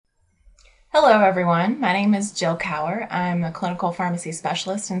Hello, everyone. My name is Jill Cower. I'm a clinical pharmacy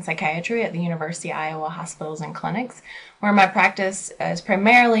specialist in psychiatry at the University of Iowa Hospitals and Clinics, where my practice is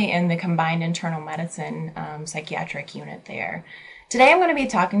primarily in the combined internal medicine psychiatric unit there. Today, I'm going to be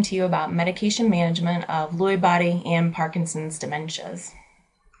talking to you about medication management of Lewy body and Parkinson's dementias.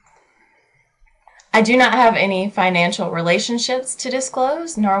 I do not have any financial relationships to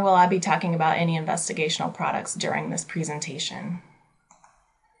disclose, nor will I be talking about any investigational products during this presentation.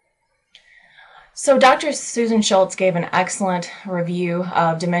 So Dr. Susan Schultz gave an excellent review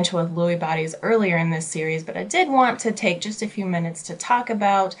of dementia with Lewy bodies earlier in this series, but I did want to take just a few minutes to talk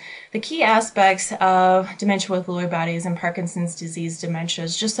about the key aspects of dementia with Lewy bodies and Parkinson's disease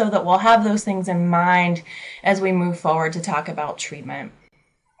dementias, just so that we'll have those things in mind as we move forward to talk about treatment.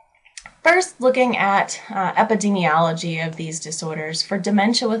 First, looking at epidemiology of these disorders. For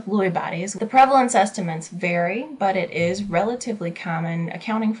dementia with Lewy bodies, the prevalence estimates vary, but it is relatively common,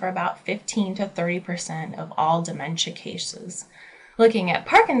 accounting for about 15 to 30% of all dementia cases. Looking at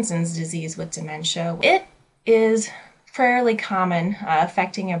Parkinson's disease with dementia, it is fairly common,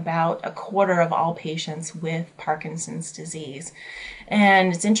 affecting about a quarter of all patients with Parkinson's disease.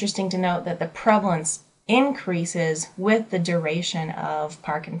 And it's interesting to note that the prevalence increases with the duration of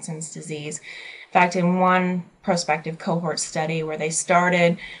Parkinson's disease. In fact, in one prospective cohort study where they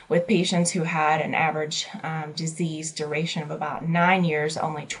started with patients who had an average disease duration of about 9 years,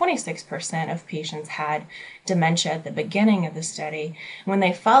 only 26% of patients had dementia at the beginning of the study. When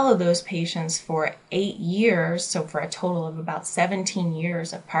they followed those patients for 8 years, so for a total of about 17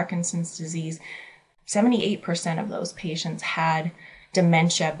 years of Parkinson's disease, 78% of those patients had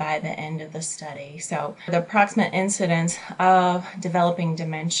dementia by the end of the study. So the approximate incidence of developing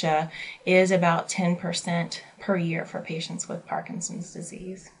dementia is about 10% per year for patients with Parkinson's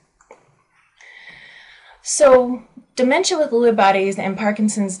disease. So dementia with Lewy bodies and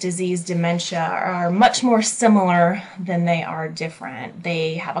Parkinson's disease dementia are much more similar than they are different.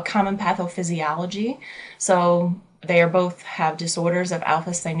 They have a common pathophysiology, so they both have disorders of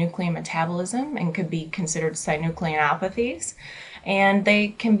alpha-synuclein metabolism and could be considered synucleinopathies. And they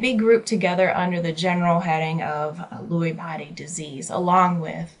can be grouped together under the general heading of Lewy body disease, along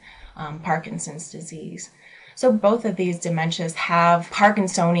with Parkinson's disease. So both of these dementias have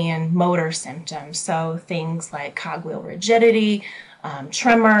Parkinsonian motor symptoms, so things like cogwheel rigidity,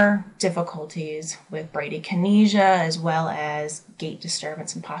 tremor, difficulties with bradykinesia, as well as gait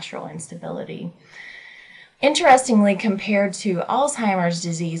disturbance and postural instability. Interestingly, compared to Alzheimer's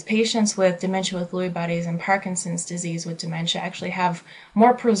disease, patients with dementia with Lewy bodies and Parkinson's disease with dementia actually have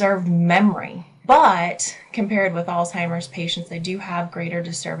more preserved memory. But compared with Alzheimer's patients, they do have greater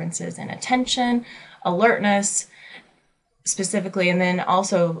disturbances in attention, alertness, specifically, and then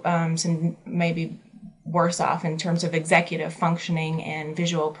also some maybe worse off in terms of executive functioning and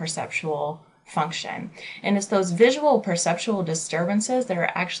visual perceptual function. And it's those visual perceptual disturbances that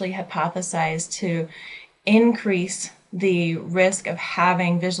are actually hypothesized to increase the risk of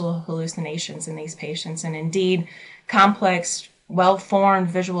having visual hallucinations in these patients. And indeed, complex, well-formed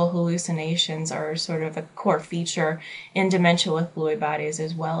visual hallucinations are sort of a core feature in dementia with Lewy bodies,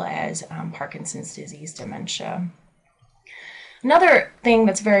 as well as Parkinson's disease dementia. Another thing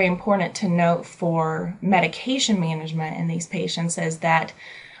that's very important to note for medication management in these patients is that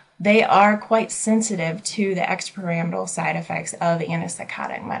they are quite sensitive to the extrapyramidal side effects of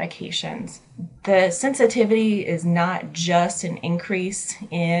antipsychotic medications. The sensitivity is not just an increase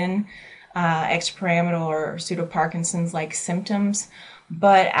in extrapyramidal or pseudoparkinson's-like symptoms,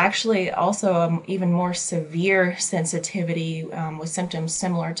 but actually also an even more severe sensitivity with symptoms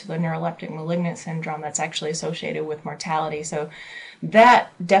similar to the neuroleptic malignant syndrome that's actually associated with mortality. So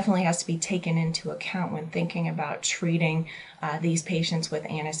that definitely has to be taken into account when thinking about treating these patients with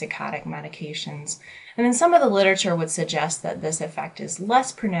antipsychotic medications. And then some of the literature would suggest that this effect is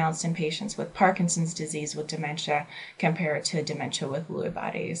less pronounced in patients with Parkinson's disease with dementia compared to dementia with Lewy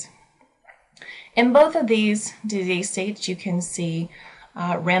bodies. In both of these disease states, you can see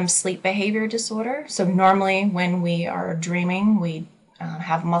REM sleep behavior disorder. So normally when we are dreaming, we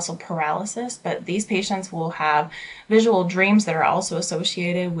have muscle paralysis, but these patients will have visual dreams that are also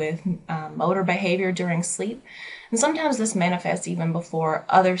associated with motor behavior during sleep. And sometimes this manifests even before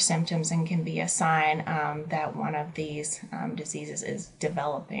other symptoms and can be a sign that one of these diseases is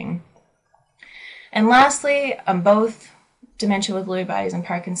developing. And lastly, both dementia with Lewy bodies and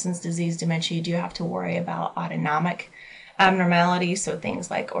Parkinson's disease dementia, you do have to worry about autonomic abnormalities, so things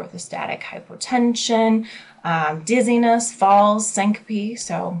like orthostatic hypotension, dizziness, falls, syncope,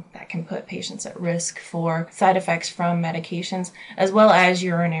 so that can put patients at risk for side effects from medications, as well as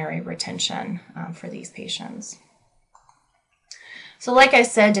urinary retention for these patients. So like I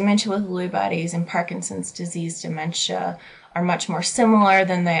said, dementia with Lewy bodies and Parkinson's disease dementia are much more similar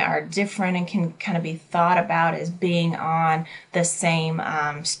than they are different, and can kind of be thought about as being on the same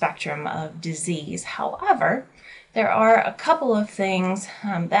spectrum of disease. However, there are a couple of things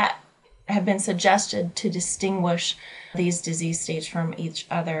that have been suggested to distinguish these disease states from each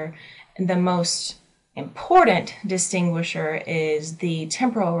other. The most important distinguisher is the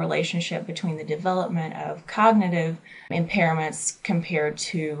temporal relationship between the development of cognitive impairments compared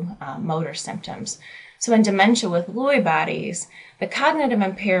to motor symptoms. So in dementia with Lewy bodies, the cognitive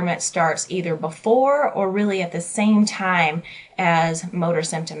impairment starts either before or really at the same time as motor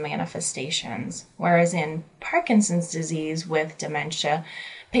symptom manifestations. Whereas in Parkinson's disease with dementia,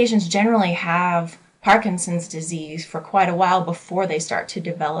 patients generally have Parkinson's disease for quite a while before they start to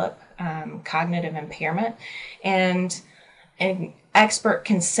develop cognitive impairment. And in expert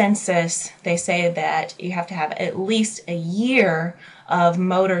consensus, they say that you have to have at least a year of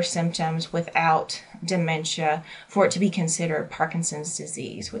motor symptoms without dementia for it to be considered Parkinson's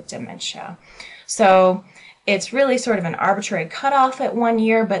disease with dementia. So it's really sort of an arbitrary cutoff at 1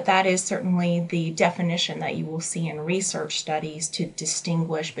 year, but that is certainly the definition that you will see in research studies to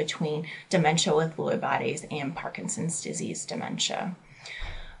distinguish between dementia with Lewy bodies and Parkinson's disease dementia.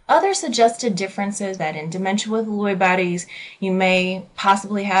 Other suggested differences that in dementia with Lewy bodies, you may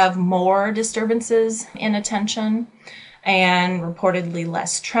possibly have more disturbances in attention and reportedly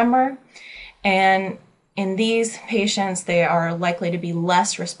less tremor. And in these patients, they are likely to be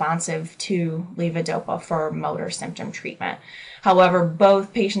less responsive to levodopa for motor symptom treatment. However,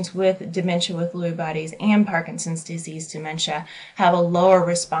 both patients with dementia with Lewy bodies and Parkinson's disease dementia have a lower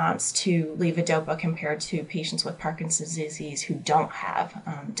response to levodopa compared to patients with Parkinson's disease who don't have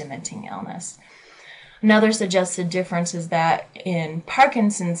dementing illness. Another suggested difference is that in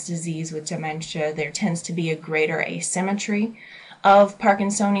Parkinson's disease with dementia, there tends to be a greater asymmetry of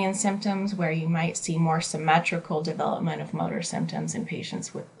Parkinsonian symptoms, where you might see more symmetrical development of motor symptoms in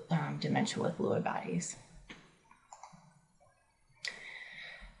patients with dementia with Lewy bodies.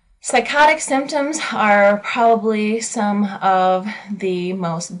 Psychotic symptoms are probably some of the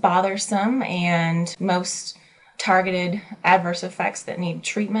most bothersome and most targeted adverse effects that need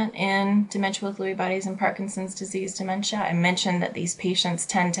treatment in dementia with Lewy bodies and Parkinson's disease dementia. I mentioned that these patients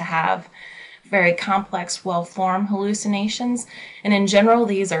tend to have very complex, well-formed hallucinations, and in general,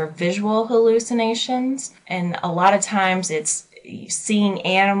 these are visual hallucinations, and a lot of times it's seeing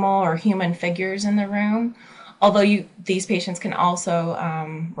animal or human figures in the room, although these patients can also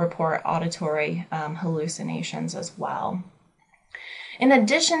report auditory hallucinations as well. In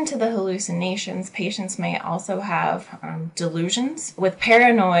addition to the hallucinations, patients may also have delusions, with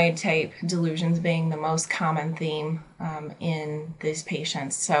paranoid type delusions being the most common theme in these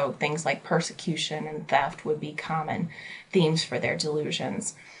patients. So things like persecution and theft would be common themes for their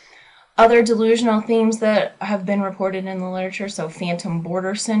delusions. Other delusional themes that have been reported in the literature, so phantom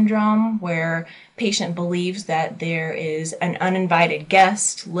boarder syndrome, where patient believes that there is an uninvited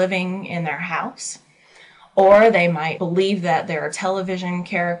guest living in their house. Or they might believe that there are television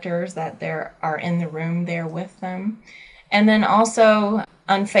characters that are in the room there with them. And then also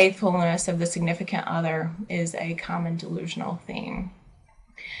unfaithfulness of the significant other is a common delusional theme.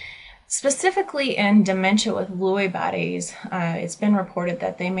 Specifically in dementia with Lewy bodies, it's been reported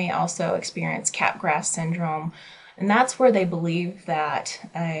that they may also experience Capgras syndrome, and that's where they believe that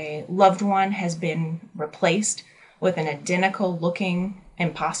a loved one has been replaced with an identical looking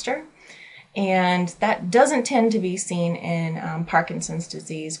imposter. And that doesn't tend to be seen in Parkinson's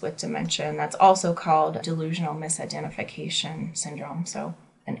disease with dementia, and that's also called delusional misidentification syndrome. So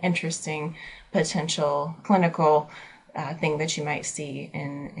an interesting potential clinical thing that you might see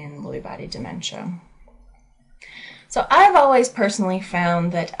in Lewy body dementia. So I've always personally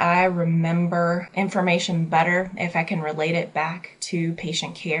found that I remember information better if I can relate it back to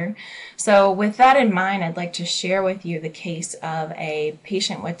patient care. So with that in mind, I'd like to share with you the case of a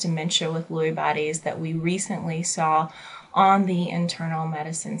patient with dementia with Lewy bodies that we recently saw on the internal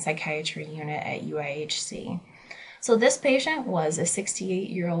medicine psychiatry unit at UIHC. So this patient was a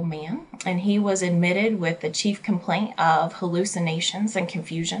 68-year-old man, and he was admitted with the chief complaint of hallucinations and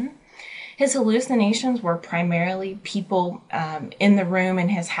confusion. His hallucinations were primarily people in the room in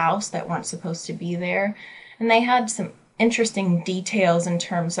his house that weren't supposed to be there. And they had some interesting details in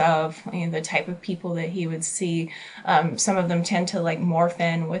terms of the type of people that he would see. Some of them tend to morph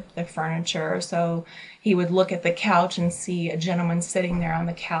in with the furniture. So he would look at the couch and see a gentleman sitting there on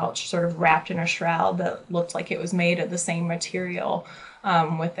the couch sort of wrapped in a shroud that looked like it was made of the same material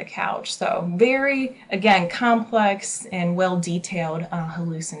with the couch. So very, again, complex and well-detailed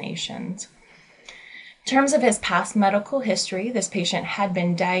hallucinations. In terms of his past medical history, this patient had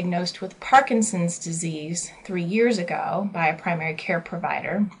been diagnosed with Parkinson's disease 3 years ago by a primary care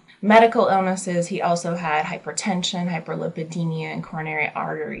provider. Medical illnesses, he also had hypertension, hyperlipidemia, and coronary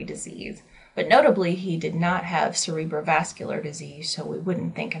artery disease. But notably, he did not have cerebrovascular disease, so we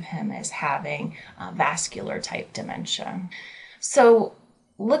wouldn't think of him as having vascular type dementia. So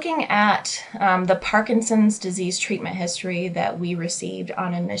looking at the Parkinson's disease treatment history that we received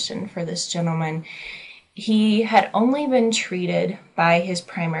on admission for this gentleman, he had only been treated by his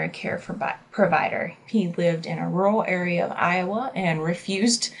primary care provider. He lived in a rural area of Iowa and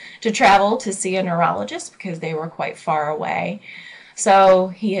refused to travel to see a neurologist because they were quite far away. So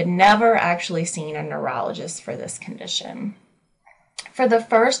he had never actually seen a neurologist for this condition. For the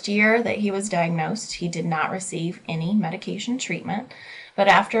first year that he was diagnosed, he did not receive any medication treatment. But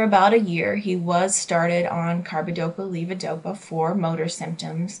after about a year, he was started on carbidopa-levodopa for motor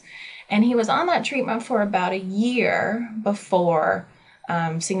symptoms. And he was on that treatment for about a year before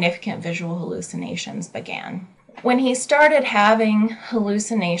significant visual hallucinations began. When he started having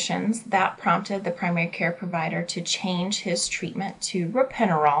hallucinations, that prompted the primary care provider to change his treatment to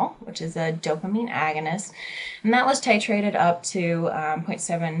ropinirole, which is a dopamine agonist, and that was titrated up to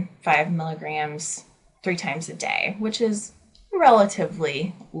 0.75 milligrams 3 times a day, which is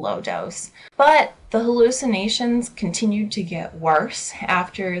relatively low dose. But the hallucinations continued to get worse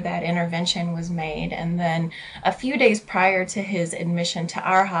after that intervention was made, and then a few days prior to his admission to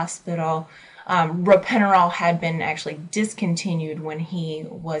our hospital, ropinirole had been actually discontinued when he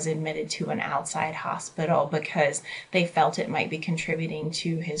was admitted to an outside hospital because they felt it might be contributing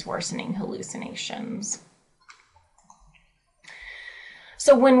to his worsening hallucinations.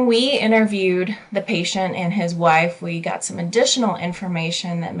 So when we interviewed the patient and his wife, we got some additional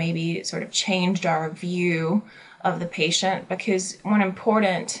information that maybe sort of changed our view of the patient, because one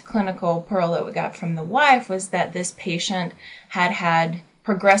important clinical pearl that we got from the wife was that this patient had had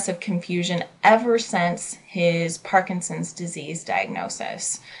progressive confusion ever since his Parkinson's disease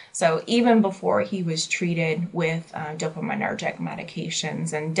diagnosis. So even before he was treated with dopaminergic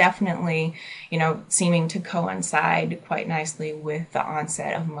medications, and definitely, seeming to coincide quite nicely with the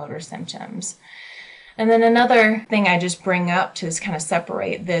onset of motor symptoms. And then another thing I just bring up to kind of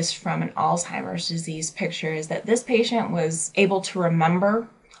separate this from an Alzheimer's disease picture is that this patient was able to remember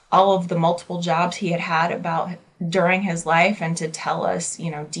all of the multiple jobs he had during his life, and to tell us,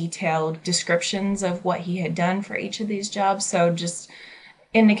 detailed descriptions of what he had done for each of these jobs. So just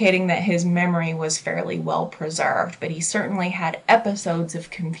indicating that his memory was fairly well preserved, but he certainly had episodes of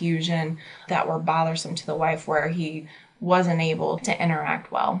confusion that were bothersome to the wife where he wasn't able to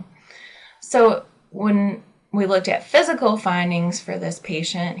interact well. So when we looked at physical findings for this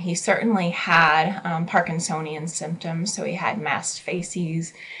patient, he certainly had Parkinsonian symptoms. So he had masked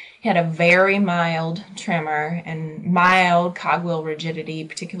facies. He had a very mild tremor and mild cogwheel rigidity,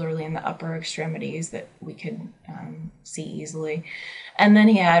 particularly in the upper extremities that we could see easily. And then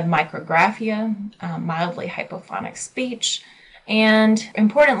he had micrographia, mildly hypophonic speech. And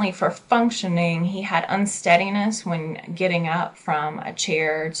importantly for functioning, he had unsteadiness when getting up from a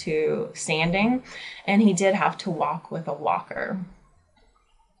chair to standing, and he did have to walk with a walker.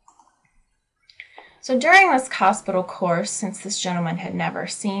 So during this hospital course, since this gentleman had never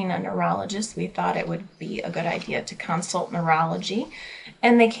seen a neurologist, we thought it would be a good idea to consult neurology.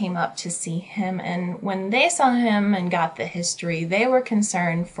 And they came up to see him. And when they saw him and got the history, they were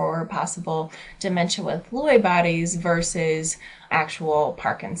concerned for possible dementia with Lewy bodies versus actual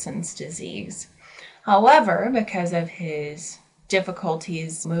Parkinson's disease. However, because of his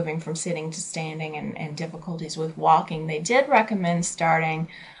difficulties moving from sitting to standing and difficulties with walking, they did recommend starting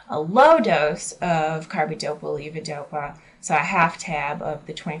a low dose of carbidopa-levodopa, so a half tab of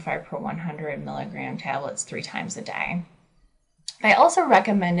the 25 per 100 milligram tablets 3 times a day. They also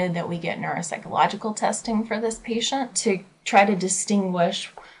recommended that we get neuropsychological testing for this patient to try to distinguish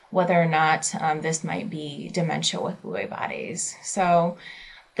whether or not this might be dementia with Lewy bodies. So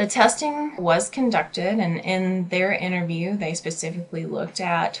the testing was conducted, and in their interview, they specifically looked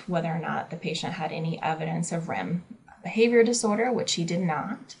at whether or not the patient had any evidence of REM behavior disorder, which he did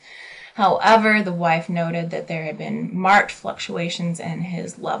not. However, the wife noted that there had been marked fluctuations in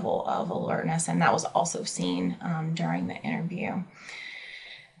his level of alertness, and that was also seen during the interview.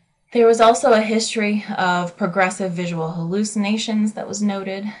 There was also a history of progressive visual hallucinations that was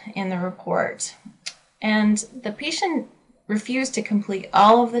noted in the report. And the patient refused to complete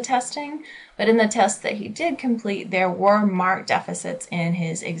all of the testing, but in the tests that he did complete, there were marked deficits in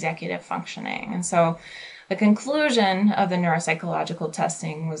his executive functioning. And so the conclusion of the neuropsychological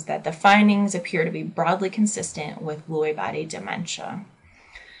testing was that the findings appear to be broadly consistent with Lewy body dementia.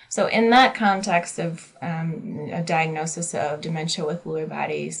 So in that context of a diagnosis of dementia with Lewy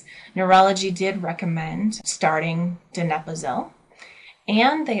bodies, neurology did recommend starting donepezil,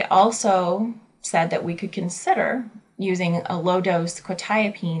 and they also said that we could consider using a low-dose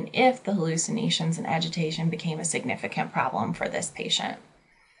quetiapine if the hallucinations and agitation became a significant problem for this patient.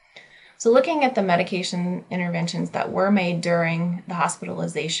 So looking at the medication interventions that were made during the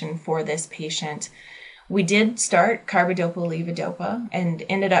hospitalization for this patient, we did start carbidopa-levodopa and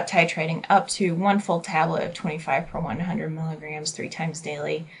ended up titrating up to 1 full tablet of 25 per 100 milligrams 3 times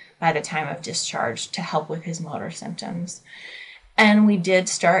daily by the time of discharge to help with his motor symptoms. And we did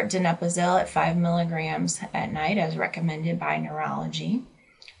start donepezil at 5 milligrams at night as recommended by neurology.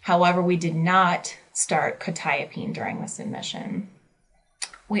 However, we did not start quetiapine during this admission.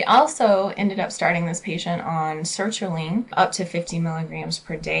 We also ended up starting this patient on sertraline up to 50 milligrams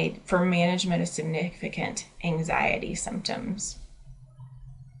per day for management of significant anxiety symptoms.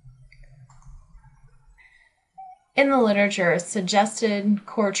 In the literature, suggested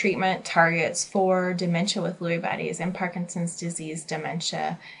core treatment targets for dementia with Lewy bodies and Parkinson's disease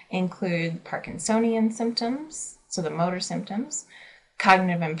dementia include Parkinsonian symptoms, so the motor symptoms,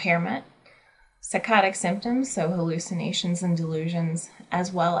 cognitive impairment, psychotic symptoms, so hallucinations and delusions,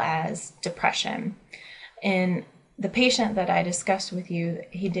 as well as depression. In the patient that I discussed with you,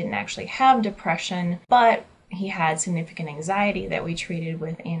 he didn't actually have depression, but he had significant anxiety that we treated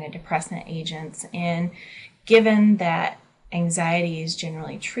with antidepressant agents. And given that anxiety is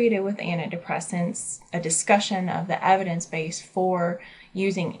generally treated with antidepressants, a discussion of the evidence base for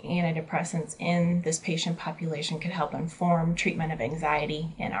using antidepressants in this patient population could help inform treatment of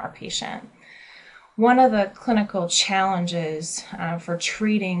anxiety in our patient. One of the clinical challenges for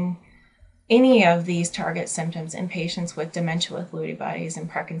treating any of these target symptoms in patients with dementia with Lewy bodies and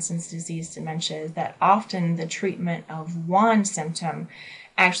Parkinson's disease dementia is that often the treatment of one symptom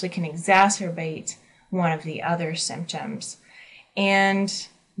actually can exacerbate one of the other symptoms. And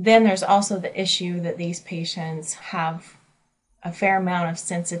then there's also the issue that these patients have a fair amount of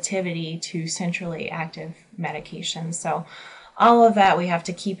sensitivity to centrally active medications. So all of that we have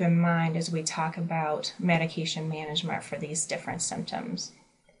to keep in mind as we talk about medication management for these different symptoms.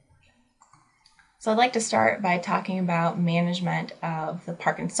 So I'd like to start by talking about management of the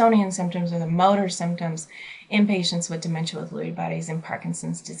Parkinsonian symptoms or the motor symptoms in patients with dementia with Lewy bodies and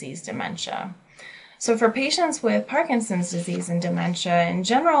Parkinson's disease dementia. So for patients with Parkinson's disease and dementia, in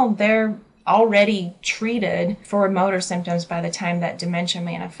general, they're already treated for motor symptoms by the time that dementia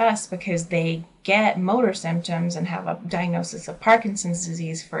manifests because they get motor symptoms and have a diagnosis of Parkinson's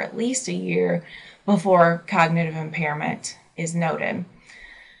disease for at least a year before cognitive impairment is noted.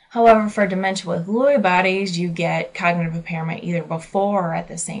 However, for dementia with Lewy bodies, you get cognitive impairment either before or at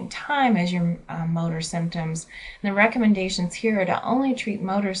the same time as your motor symptoms. And the recommendations here are to only treat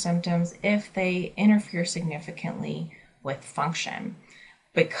motor symptoms if they interfere significantly with function,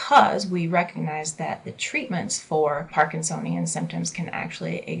 because we recognize that the treatments for Parkinsonian symptoms can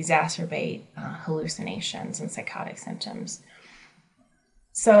actually exacerbate hallucinations and psychotic symptoms.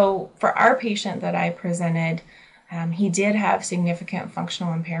 So for our patient that I presented, he did have significant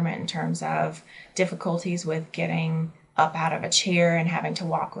functional impairment in terms of difficulties with getting up out of a chair and having to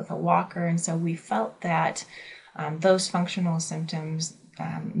walk with a walker. And so we felt that those functional symptoms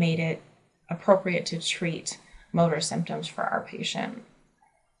made it appropriate to treat motor symptoms for our patient.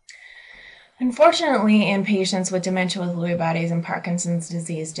 Unfortunately, in patients with dementia with Lewy bodies and Parkinson's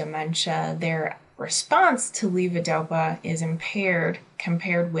disease dementia, their response to levodopa is impaired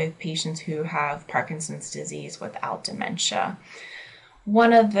compared with patients who have Parkinson's disease without dementia.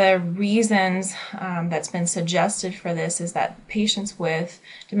 One of the reasons that's been suggested for this is that patients with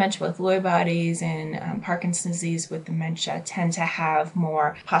dementia with Lewy bodies and Parkinson's disease with dementia tend to have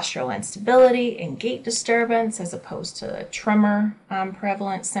more postural instability and gait disturbance as opposed to tremor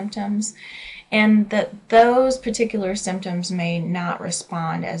prevalent symptoms, and that those particular symptoms may not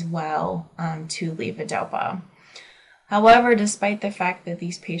respond as well to levodopa. However, despite the fact that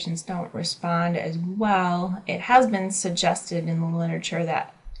these patients don't respond as well, it has been suggested in the literature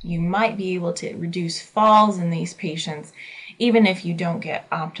that you might be able to reduce falls in these patients even if you don't get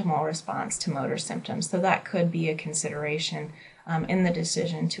optimal response to motor symptoms. So that could be a consideration in the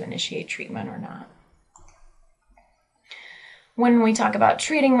decision to initiate treatment or not. When we talk about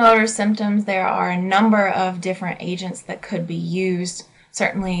treating motor symptoms, there are a number of different agents that could be used.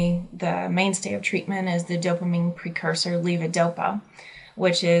 Certainly, the mainstay of treatment is the dopamine precursor levodopa.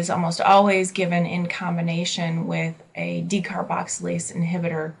 which is almost always given in combination with a decarboxylase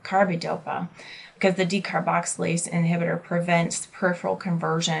inhibitor, carbidopa, because the decarboxylase inhibitor prevents peripheral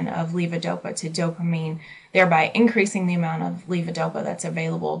conversion of levodopa to dopamine, thereby increasing the amount of levodopa that's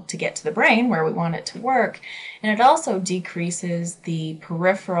available to get to the brain where we want it to work. And it also decreases the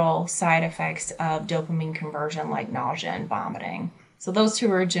peripheral side effects of dopamine conversion like nausea and vomiting. So those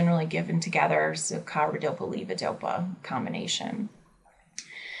two are generally given together, so carbidopa-levodopa combination.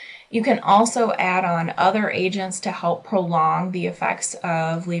 You can also add on other agents to help prolong the effects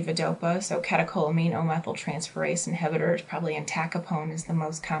of levodopa. So catecholamine O-methyltransferase inhibitors, probably entacapone is the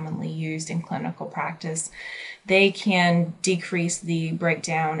most commonly used in clinical practice. They can decrease the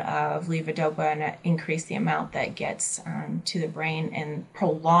breakdown of levodopa and increase the amount that gets to the brain and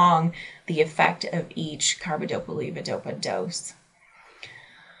prolong the effect of each carbidopa-levodopa dose.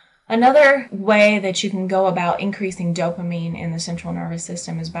 Another way that you can go about increasing dopamine in the central nervous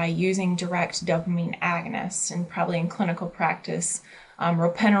system is by using direct dopamine agonists. And probably in clinical practice,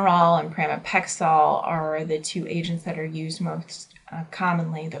 ropinirole and pramipexole are the two agents that are used most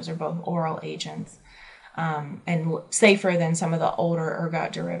commonly. Those are both oral agents and safer than some of the older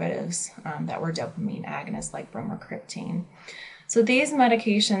ergot derivatives that were dopamine agonists like bromocriptine. So these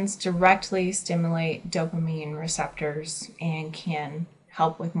medications directly stimulate dopamine receptors and can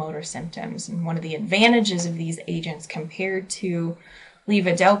help with motor symptoms. And one of the advantages of these agents compared to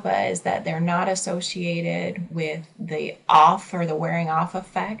levodopa is that they're not associated with the off or the wearing off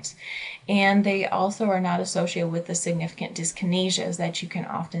effect, and they also are not associated with the significant dyskinesias that you can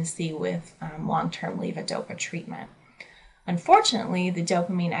often see with long-term levodopa treatment. Unfortunately, the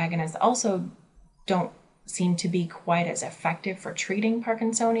dopamine agonists also don't seem to be quite as effective for treating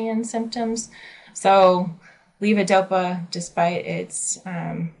Parkinsonian symptoms. So levodopa, despite its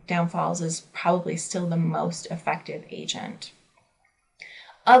downfalls, is probably still the most effective agent.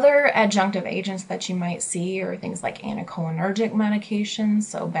 Other adjunctive agents that you might see are things like anticholinergic medications,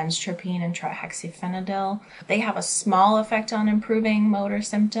 so benztropine and trihexyphenidyl. They have a small effect on improving motor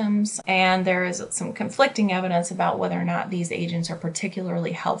symptoms, and there is some conflicting evidence about whether or not these agents are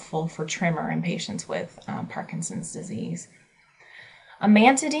particularly helpful for tremor in patients with Parkinson's disease.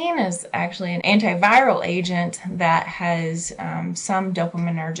 Amantadine is actually an antiviral agent that has some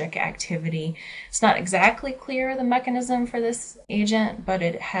dopaminergic activity. It's not exactly clear the mechanism for this agent, but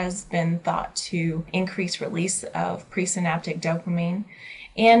it has been thought to increase release of presynaptic dopamine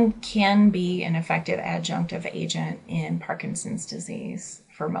and can be an effective adjunctive agent in Parkinson's disease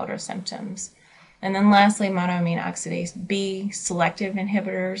for motor symptoms. And then lastly, monoamine oxidase B selective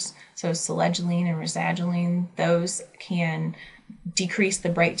inhibitors, so selegiline and rasagiline, those can decrease the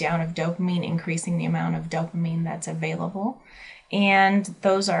breakdown of dopamine, increasing the amount of dopamine that's available. And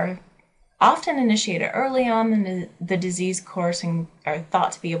those are often initiated early on in the disease course and are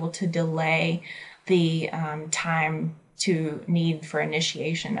thought to be able to delay the time to need for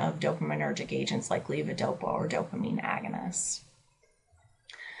initiation of dopaminergic agents like levodopa or dopamine agonists.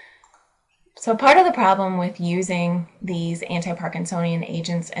 So part of the problem with using these anti-Parkinsonian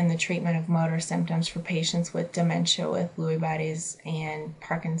agents in the treatment of motor symptoms for patients with dementia with Lewy bodies and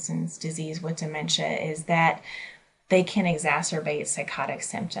Parkinson's disease with dementia is that they can exacerbate psychotic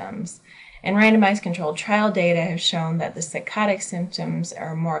symptoms. And randomized controlled trial data have shown that the psychotic symptoms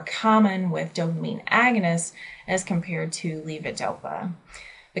are more common with dopamine agonists as compared to levodopa.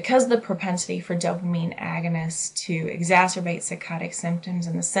 Because of the propensity for dopamine agonists to exacerbate psychotic symptoms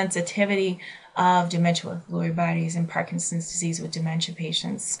and the sensitivity of dementia with Lewy bodies and Parkinson's disease with dementia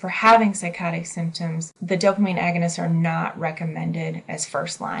patients for having psychotic symptoms, the dopamine agonists are not recommended as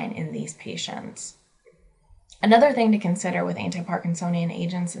first line in these patients. Another thing to consider with anti-Parkinsonian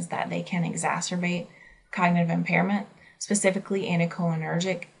agents is that they can exacerbate cognitive impairment. Specifically,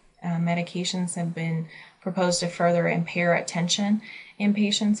 anticholinergic medications have been proposed to further impair attention in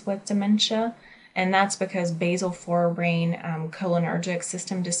patients with dementia, and that's because basal forebrain cholinergic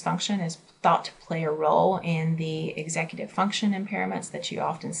system dysfunction is thought to play a role in the executive function impairments that you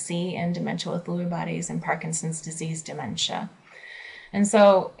often see in dementia with Lewy bodies and Parkinson's disease dementia. And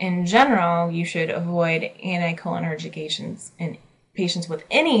so, in general, you should avoid anticholinergic agents in patients with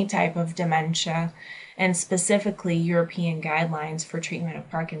any type of dementia, and specifically European guidelines for treatment of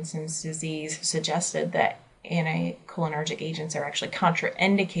Parkinson's disease suggested that anticholinergic agents are actually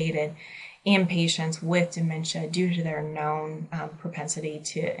contraindicated in patients with dementia due to their known propensity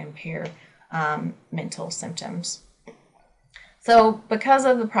to impair mental symptoms. So because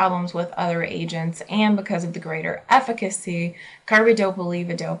of the problems with other agents and because of the greater efficacy,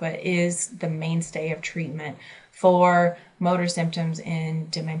 carbidopa-levodopa is the mainstay of treatment for motor symptoms in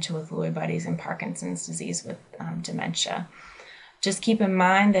dementia with Lewy bodies and Parkinson's disease with dementia. Just keep in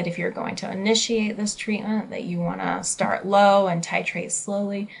mind that if you're going to initiate this treatment, that you want to start low and titrate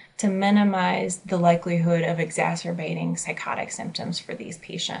slowly to minimize the likelihood of exacerbating psychotic symptoms for these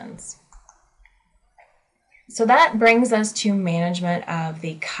patients. So that brings us to management of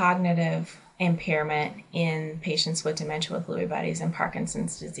the cognitive impairment in patients with dementia with Lewy bodies and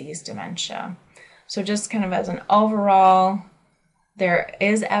Parkinson's disease dementia. So just kind of as an overall, there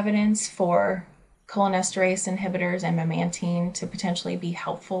is evidence for cholinesterase inhibitors and memantine to potentially be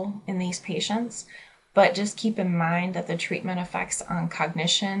helpful in these patients, but just keep in mind that the treatment effects on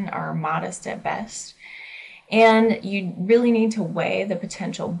cognition are modest at best. And you really need to weigh the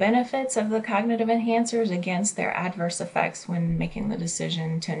potential benefits of the cognitive enhancers against their adverse effects when making the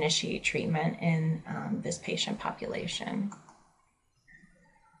decision to initiate treatment in this patient population.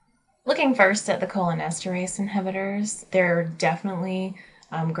 Looking first at the cholinesterase inhibitors, there are definitely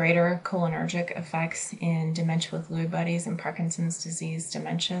greater cholinergic effects in dementia with Lewy bodies and Parkinson's disease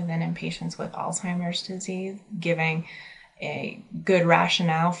dementia than in patients with Alzheimer's disease, giving a good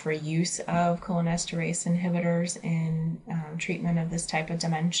rationale for use of cholinesterase inhibitors in treatment of this type of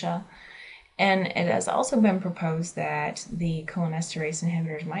dementia. And it has also been proposed that the cholinesterase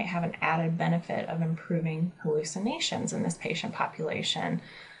inhibitors might have an added benefit of improving hallucinations in this patient population.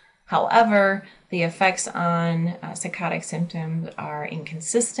 However, the effects on psychotic symptoms are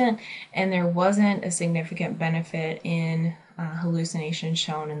inconsistent, and there wasn't a significant benefit in hallucinations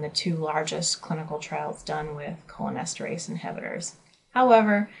shown in the two largest clinical trials done with cholinesterase inhibitors.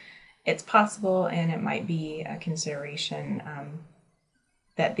 However, it's possible, and it might be a consideration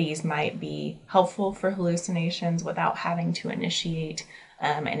that these might be helpful for hallucinations without having to initiate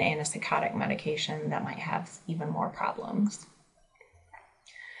an antipsychotic medication that might have even more problems.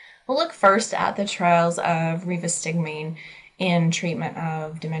 We'll look first at the trials of rivastigmine in treatment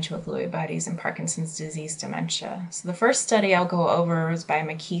of dementia with Lewy bodies and Parkinson's disease dementia. So the first study I'll go over was by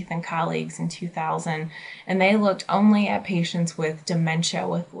McKeith and colleagues in 2000, and they looked only at patients with dementia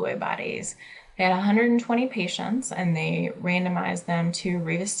with Lewy bodies. They had 120 patients, and they randomized them to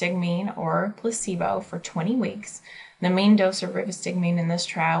rivastigmine or placebo for 20 weeks. The mean dose of rivastigmine in this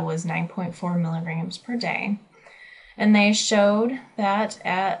trial was 9.4 milligrams per day. And they showed that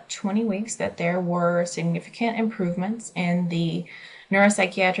at 20 weeks that there were significant improvements in the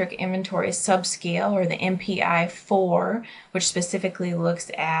Neuropsychiatric Inventory Subscale, or the NPI-4, which specifically looks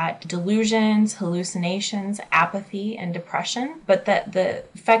at delusions, hallucinations, apathy, and depression, but that the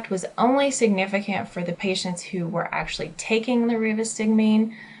effect was only significant for the patients who were actually taking the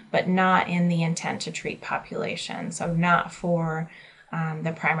rivastigmine, but not in the intent to treat population, so not for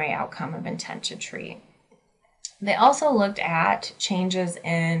the primary outcome of intent to treat. They also looked at changes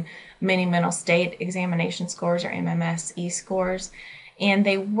in Mini-Mental State Examination scores, or MMSE scores, and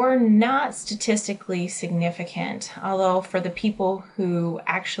they were not statistically significant, although for the people who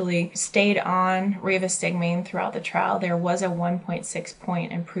actually stayed on rivastigmine throughout the trial, there was a 1.6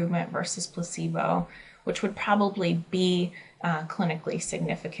 point improvement versus placebo, which would probably be clinically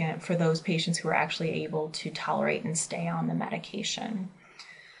significant for those patients who are actually able to tolerate and stay on the medication.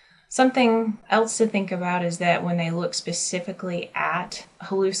 Something else to think about is that when they look specifically at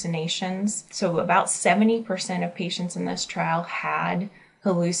hallucinations, so about 70% of patients in this trial had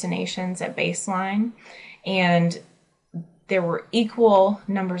hallucinations at baseline, and there were equal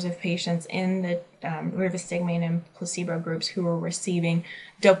numbers of patients in the rivastigmine and placebo groups who were receiving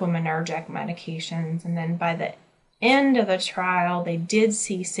dopaminergic medications. And then by the end of the trial, they did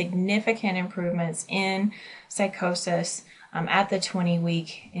see significant improvements in psychosis at the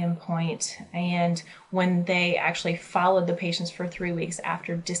 20-week endpoint. And when they actually followed the patients for 3 weeks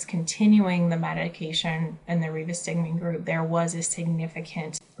after discontinuing the medication in the rivastigmine group, there was a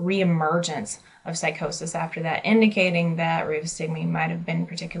significant reemergence of psychosis after that, indicating that rivastigmine might have been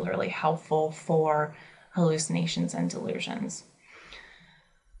particularly helpful for hallucinations and delusions.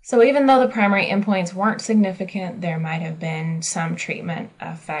 So even though the primary endpoints weren't significant, there might have been some treatment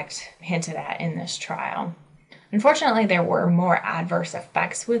effect hinted at in this trial. Unfortunately, there were more adverse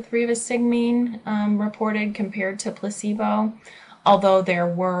effects with rivastigmine reported compared to placebo, although there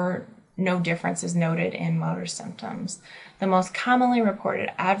were no differences noted in motor symptoms. The most commonly reported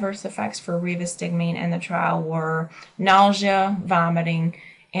adverse effects for rivastigmine in the trial were nausea, vomiting,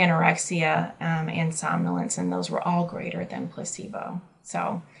 anorexia, and somnolence, and those were all greater than placebo.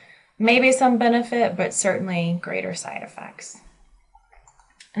 So maybe some benefit, but certainly greater side effects.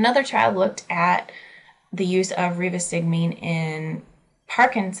 Another trial looked at the use of rivastigmine in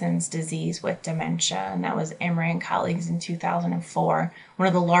Parkinson's disease with dementia, and that was Emery and colleagues in 2004, one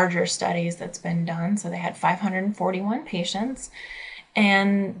of the larger studies that's been done. So they had 541 patients,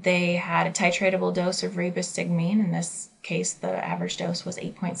 And they had a titratable dose of rivastigmine. In this case, the average dose was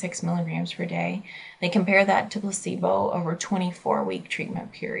 8.6 milligrams per day. They compared that to placebo over a 24-week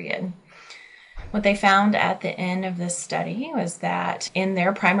treatment period. What they found at the end of this study was that in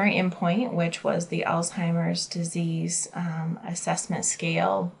their primary endpoint, which was the Alzheimer's disease assessment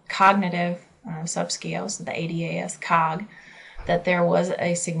scale, cognitive subscale, so the ADAS-COG, that there was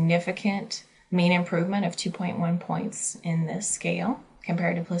a significant mean improvement of 2.1 points in this scale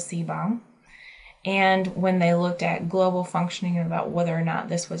compared to placebo. And when they looked at global functioning and about whether or not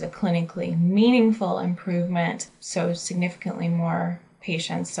this was a clinically meaningful improvement, so significantly more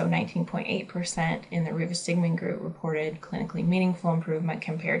patients, so 19.8% in the rivastigmine group reported clinically meaningful improvement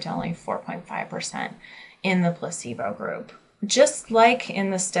compared to only 4.5% in the placebo group. Just like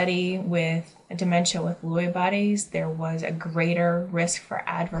in the study with dementia with Lewy bodies, there was a greater risk for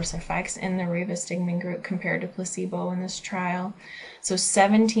adverse effects in the rivastigmine group compared to placebo in this trial. So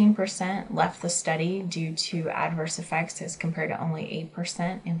 17% left the study due to adverse effects as compared to only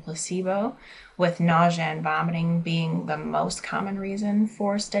 8% in placebo, with nausea and vomiting being the most common reason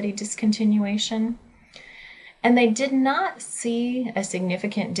for study discontinuation. And they did not see a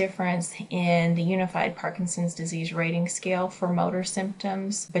significant difference in the Unified Parkinson's Disease Rating Scale for motor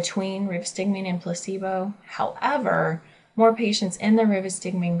symptoms between rivastigmine and placebo. However, more patients in the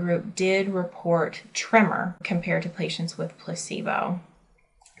rivastigmine group did report tremor compared to patients with placebo,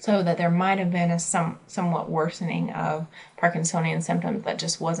 so that there might have been a somewhat worsening of Parkinsonian symptoms that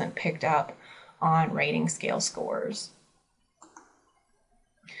just wasn't picked up on rating scale scores.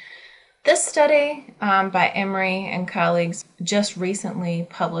 This study by Emery and colleagues just recently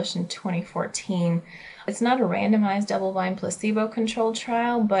published in 2014. It's not a randomized double-blind placebo-controlled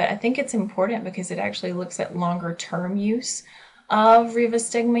trial, but I think it's important because it actually looks at longer-term use of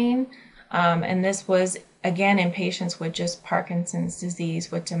rivastigmine. And this was, again, in patients with just Parkinson's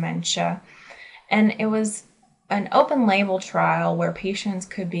disease with dementia. And it was an open-label trial where patients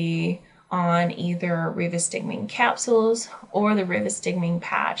could be on either rivastigmine capsules or the rivastigmine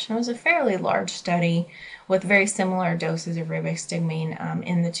patch. And it was a fairly large study with very similar doses of rivastigmine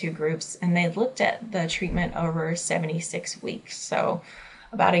in the two groups. And they looked at the treatment over 76 weeks, so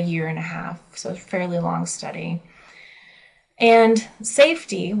about a year and a half. So a fairly long study. And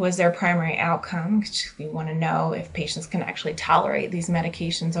safety was their primary outcome. We want to know if patients can actually tolerate these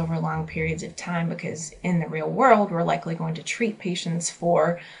medications over long periods of time, because in the real world, we're likely going to treat patients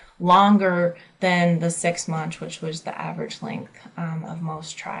for longer than the 6 months, which was the average length of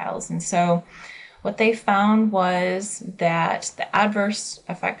most trials. And so what they found was that the adverse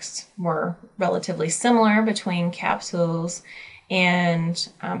effects were relatively similar between capsules and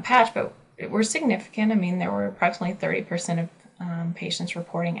patch, but were significant. I mean, there were approximately 30% of patients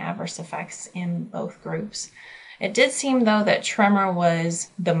reporting adverse effects in both groups. It did seem, though, that tremor was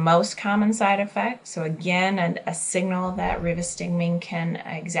the most common side effect. So again, a signal that rivastigmine can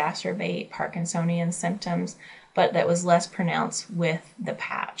exacerbate Parkinsonian symptoms, but that was less pronounced with the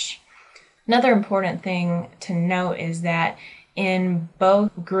patch. Another important thing to note is that in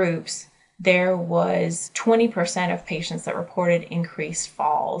both groups, there was 20% of patients that reported increased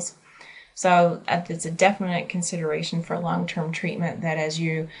falls. So it's a definite consideration for long-term treatment that as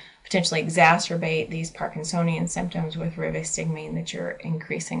you potentially exacerbate these Parkinsonian symptoms with rivastigmine, that you're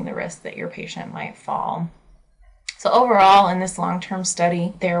increasing the risk that your patient might fall. So overall, in this long-term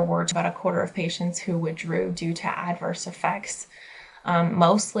study, there were about a quarter of patients who withdrew due to adverse effects,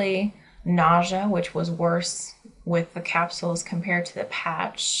 mostly nausea, which was worse with the capsules compared to the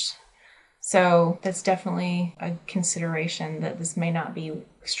patch. So that's definitely a consideration that this may not be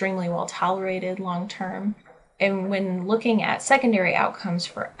extremely well tolerated long-term. And when looking at secondary outcomes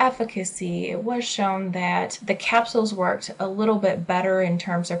for efficacy, it was shown that the capsules worked a little bit better in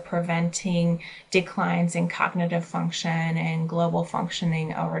terms of preventing declines in cognitive function and global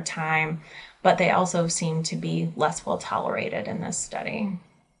functioning over time, but they also seemed to be less well tolerated in this study.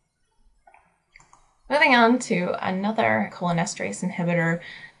 Moving on to another cholinesterase inhibitor,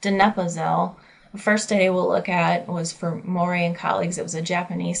 donepezil. The first study we'll look at was for Mori and colleagues. It was a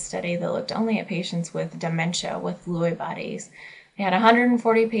Japanese study that looked only at patients with dementia with Lewy bodies. They had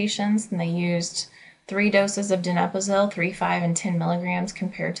 140 patients and they used 3 doses of donepezil, 3, 5, and 10 milligrams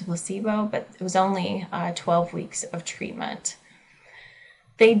compared to placebo, but it was only 12 weeks of treatment.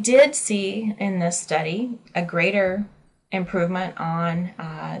 They did see in this study a greater improvement on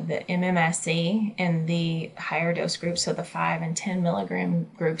the MMSE in the higher dose groups, so the 5 and 10 milligram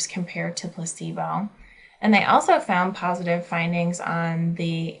groups compared to placebo. And they also found positive findings on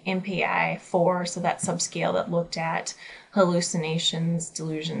the MPI-4, so that subscale that looked at hallucinations,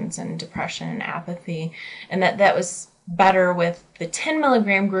 delusions, and depression and apathy, and that was better with the 10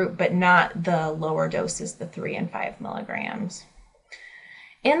 milligram group, but not the lower doses, the 3 and 5 milligrams.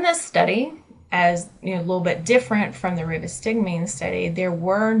 In this study, as a little bit different from the rivastigmine study, there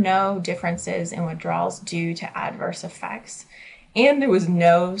were no differences in withdrawals due to adverse effects, and there was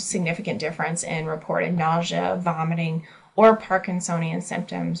no significant difference in reported nausea, vomiting, or Parkinsonian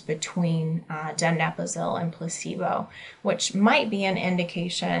symptoms between donepezil and placebo, which might be an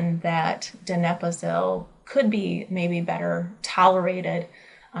indication that donepezil could be maybe better tolerated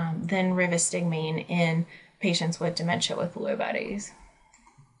than rivastigmine in patients with dementia with Lewy bodies.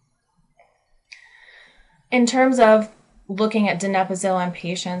 In terms of looking at donepezil in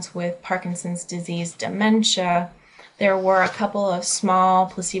patients with Parkinson's disease dementia, there were a couple of small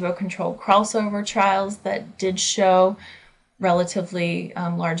placebo-controlled crossover trials that did show relatively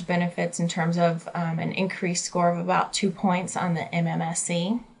large benefits in terms of an increased score of about 2 points on the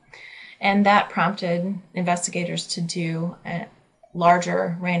MMSE. And that prompted investigators to do a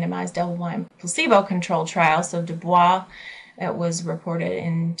larger randomized double-blind placebo-controlled trial. So Dubois, it was reported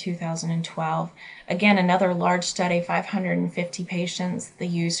in 2012. Again, another large study, 550 patients. They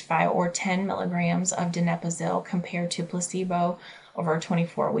used 5 or 10 milligrams of donepezil compared to placebo over a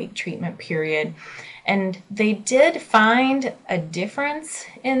 24-week treatment period. And they did find a difference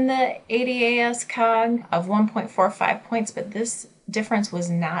in the ADAS-Cog of 1.45 points, but this difference was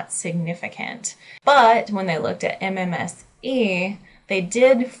not significant. But when they looked at MMSE, they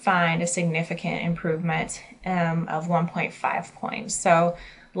did find a significant improvement of 1.5 points. So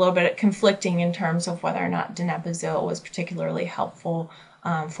a little bit conflicting in terms of whether or not donepezil was particularly helpful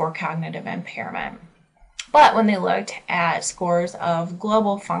for cognitive impairment. But when they looked at scores of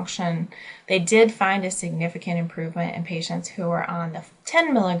global function, they did find a significant improvement in patients who were on the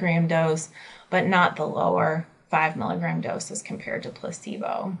 10 milligram dose, but not the lower 5 milligram doses compared to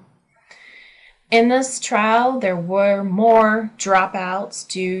placebo. In this trial, there were more dropouts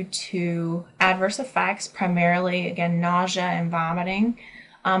due to adverse effects, primarily, again, nausea and vomiting,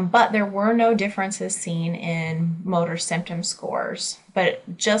 but there were no differences seen in motor symptom scores.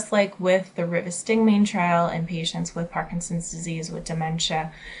 But just like with the rivastigmine trial in patients with Parkinson's disease with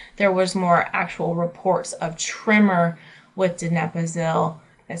dementia, there was more actual reports of tremor with donepezil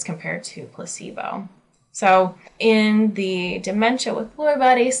as compared to placebo. So in the dementia with Lewy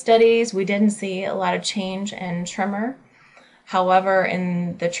body studies, we didn't see a lot of change in tremor. However,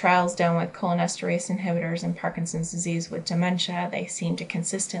 in the trials done with cholinesterase inhibitors in Parkinson's disease with dementia, they seem to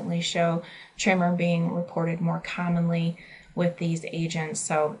consistently show tremor being reported more commonly with these agents.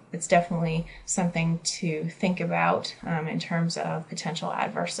 So it's definitely something to think about in terms of potential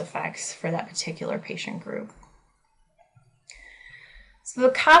adverse effects for that particular patient group. So the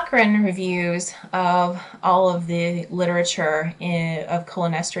Cochrane reviews of all of the literature of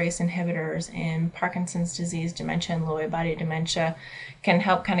cholinesterase inhibitors in Parkinson's disease dementia and Lewy body dementia can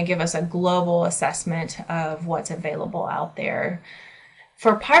help kind of give us a global assessment of what's available out there.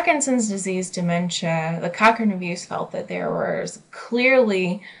 For Parkinson's disease dementia, the Cochrane reviews felt that there was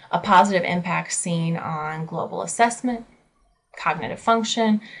clearly a positive impact seen on global assessment, cognitive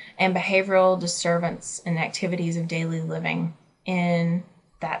function, and behavioral disturbance and activities of daily living in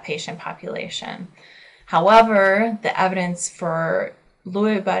that patient population. However, the evidence for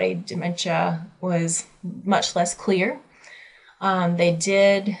Lewy body dementia was much less clear. They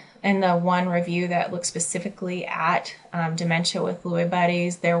did, in the one review that looked specifically at dementia with Lewy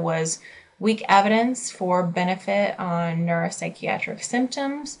bodies, there was weak evidence for benefit on neuropsychiatric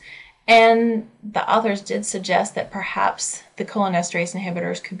symptoms, and the authors did suggest that perhaps the cholinesterase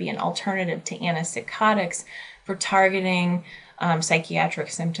inhibitors could be an alternative to antipsychotics for targeting psychiatric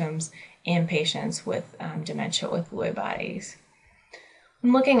symptoms in patients with dementia with Lewy bodies.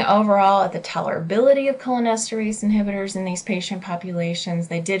 When looking overall at the tolerability of cholinesterase inhibitors in these patient populations,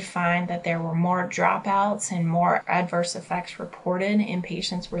 they did find that there were more dropouts and more adverse effects reported in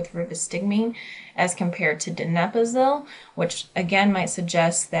patients with rivastigmine as compared to donepezil, which again might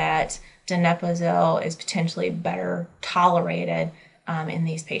suggest that donepezil is potentially better tolerated in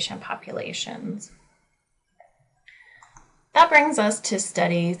these patient populations. That brings us to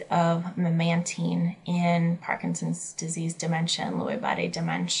studies of memantine in Parkinson's disease dementia and Lewy body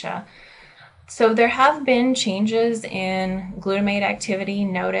dementia. So there have been changes in glutamate activity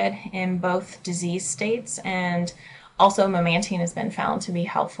noted in both disease states, and also memantine has been found to be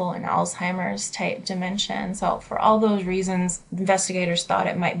helpful in Alzheimer's type dementia. And so for all those reasons, investigators thought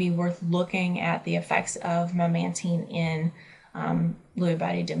it might be worth looking at the effects of memantine in Lewy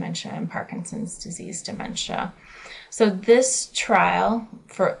body dementia and Parkinson's disease dementia. So this trial,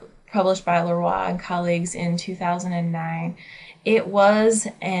 published by Leroy and colleagues in 2009, It was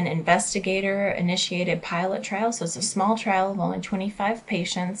an investigator-initiated pilot trial, so it's a small trial of only 25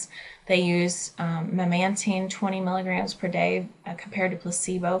 patients. They used memantine 20 milligrams per day compared to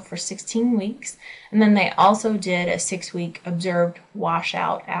placebo for 16 weeks. And then they also did a 6-week observed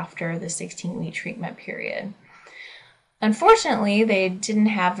washout after the 16-week treatment period. Unfortunately, they didn't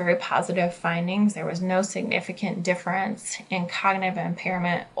have very positive findings. There was no significant difference in cognitive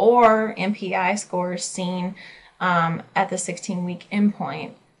impairment or MPI scores seen at the 16-week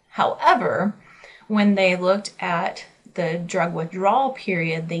endpoint. However, when they looked at the drug withdrawal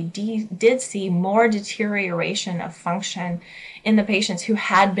period, they did see more deterioration of function in the patients who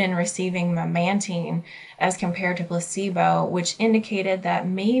had been receiving memantine as compared to placebo, which indicated that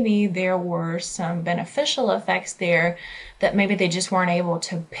maybe there were some beneficial effects there that maybe they just weren't able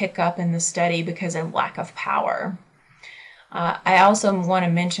to pick up in the study because of lack of power. I also want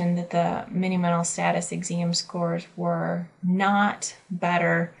to mention that the Mini-Mental Status Exam scores were not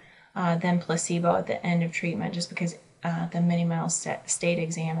better than placebo at the end of treatment, just because the Mini-Mental State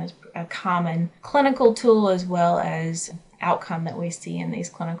Exam is a common clinical tool as well as outcome that we see in these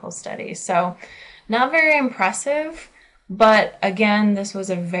clinical studies. So not very impressive, but again, this was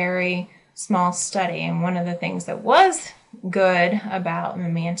a very small study. And one of the things that was good about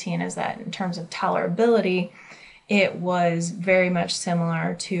memantine is that in terms of tolerability, it was very much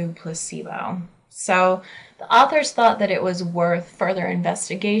similar to placebo. So the authors thought that it was worth further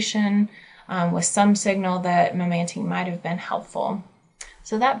investigation with some signal that memantine might have been helpful.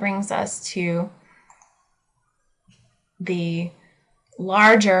 So that brings us to the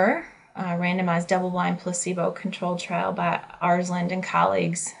larger randomized double-blind placebo-controlled trial by Arsland and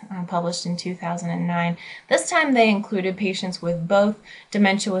colleagues published in 2009. This time they included patients with both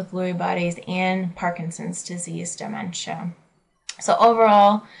dementia with Lewy bodies and Parkinson's disease dementia. So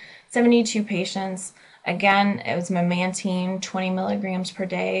overall, 72 patients. Again, it was memantine 20 milligrams per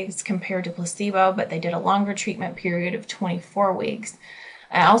day as compared to placebo, but they did a longer treatment period of 24 weeks.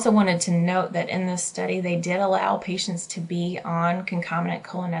 I also wanted to note that in this study, they did allow patients to be on concomitant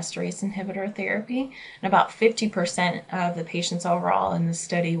cholinesterase inhibitor therapy, and about 50% of the patients overall in the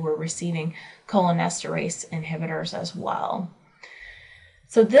study were receiving cholinesterase inhibitors as well.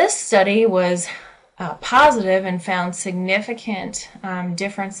 So this study was positive and found significant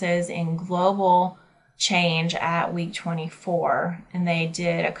differences in global change at week 24, and they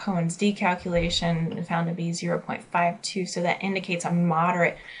did a Cohen's d calculation and found to be 0.52, so that indicates a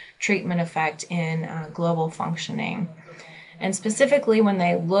moderate treatment effect in global functioning. And specifically when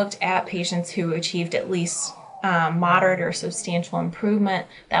they looked at patients who achieved at least moderate or substantial improvement,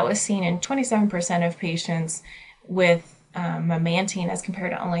 that was seen in 27% of patients with memantine as compared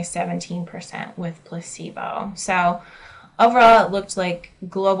to only 17% with placebo. So overall, it looked like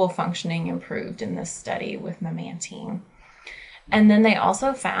global functioning improved in this study with memantine. And then they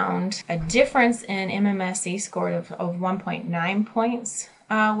also found a difference in MMSE score of 1.9 points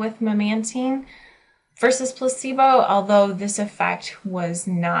with memantine versus placebo, although this effect was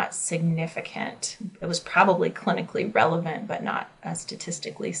not significant. It was probably clinically relevant, but not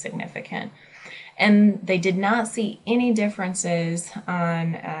statistically significant. And they did not see any differences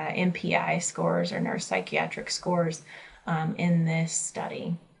on MPI scores or neuropsychiatric scores in this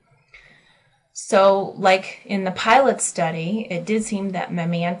study. So like in the pilot study, it did seem that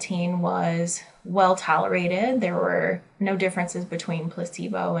memantine was well tolerated. There were no differences between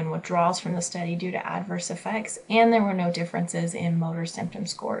placebo and withdrawals from the study due to adverse effects, and there were no differences in motor symptom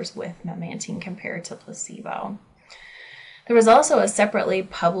scores with memantine compared to placebo. There was also a separately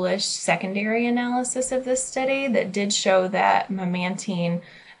published secondary analysis of this study that did show that memantine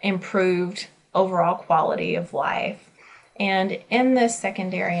improved overall quality of life. And in this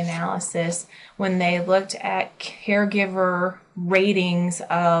secondary analysis, when they looked at caregiver ratings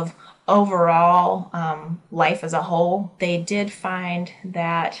of overall life as a whole, they did find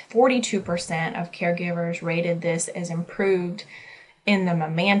that 42% of caregivers rated this as improved in the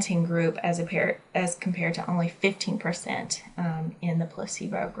memantine group as compared to only 15% in the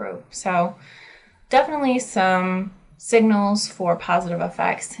placebo group. So definitely some signals for positive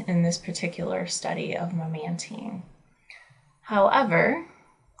effects in this particular study of memantine. However,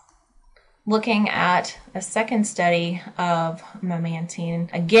 looking at a second study of memantine,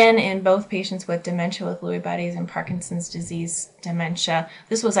 again in both patients with dementia with Lewy bodies and Parkinson's disease dementia,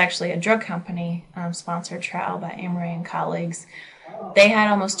 this was actually a drug company sponsored trial by Amory and colleagues. They had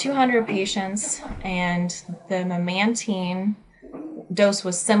almost 200 patients, and the memantine dose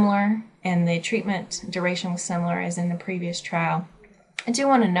was similar and the treatment duration was similar as in the previous trial. I do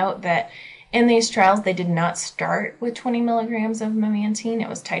want to note that in these trials, they did not start with 20 milligrams of memantine. It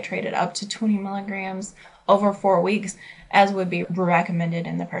was titrated up to 20 milligrams over 4 weeks, as would be recommended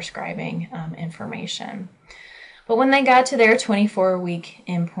in the prescribing information. But when they got to their 24-week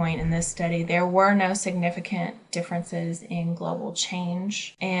endpoint in this study, there were no significant differences in global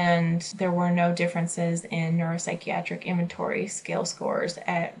change, and there were no differences in neuropsychiatric inventory scale scores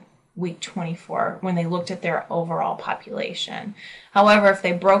at week 24 when they looked at their overall population. However, if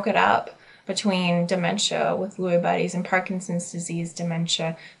they broke it up between dementia with Lewy bodies and Parkinson's disease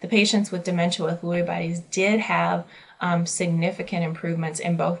dementia, the patients with dementia with Lewy bodies did have significant improvements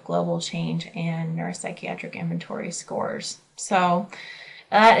in both global change and neuropsychiatric inventory scores. So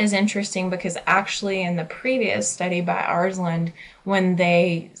that is interesting because actually in the previous study by Arsland, when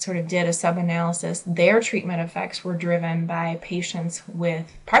they sort of did a sub-analysis, their treatment effects were driven by patients with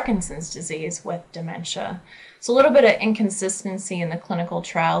Parkinson's disease with dementia. So a little bit of inconsistency in the clinical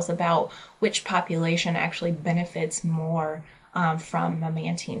trials about which population actually benefits more from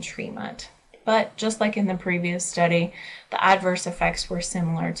memantine treatment. But just like in the previous study, the adverse effects were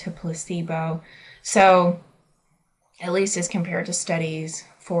similar to placebo. So at least as compared to studies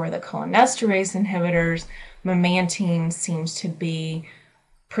for the cholinesterase inhibitors, memantine seems to be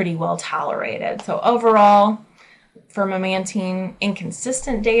pretty well tolerated. So overall, for memantine,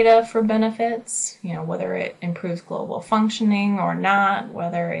 inconsistent data for benefits, whether it improves global functioning or not,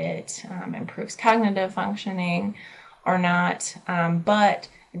 whether it improves cognitive functioning or not, but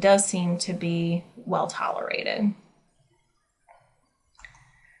it does seem to be well tolerated.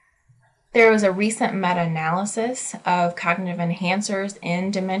 There was a recent meta-analysis of cognitive enhancers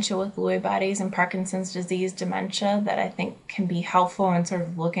in dementia with Lewy bodies and Parkinson's disease dementia that I think can be helpful in sort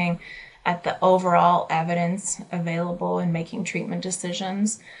of looking at the overall evidence available in making treatment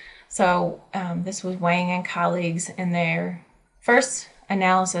decisions. So this was Wang and colleagues, in their first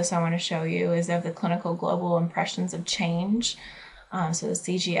analysis I want to show you is of the clinical global impressions of change, so the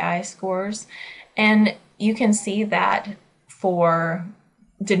CGI scores. And you can see that for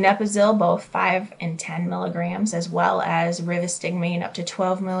donepezil, both 5 and 10 milligrams, as well as rivastigmine up to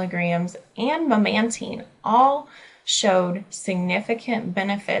 12 milligrams, and memantine, all showed significant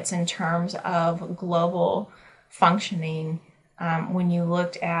benefits in terms of global functioning when you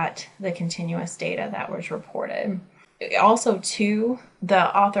looked at the continuous data that was reported. Also, too,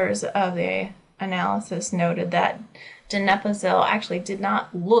 the authors of the analysis noted that donepezil actually did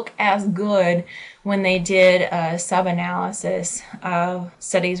not look as good when they did a sub-analysis of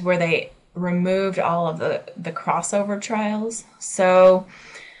studies where they removed all of the crossover trials. So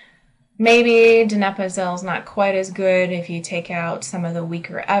maybe donepezil is not quite as good if you take out some of the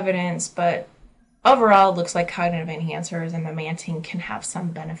weaker evidence, but overall it looks like cognitive enhancers and memantine can have some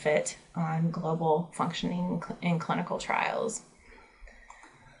benefit on global functioning in clinical trials.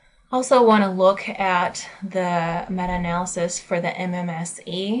 Also want to look at the meta-analysis for the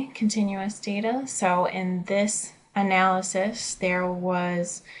MMSE continuous data. So in this analysis, there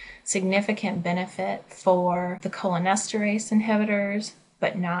was significant benefit for the cholinesterase inhibitors,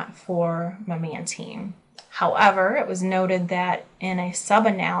 but not for memantine. However, it was noted that in a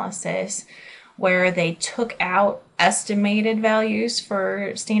sub-analysis where they took out estimated values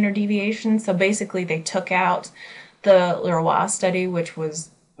for standard deviation, so basically they took out the Leroy study, which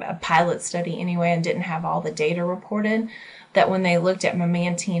was a pilot study anyway and didn't have all the data reported, that when they looked at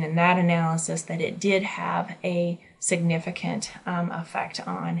memantine in that analysis, that it did have a significant effect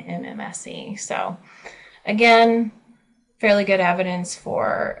on MMSE. So again, fairly good evidence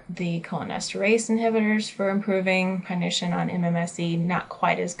for the cholinesterase inhibitors for improving cognition on MMSE, not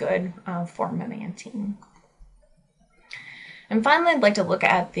quite as good for memantine. And finally, I'd like to look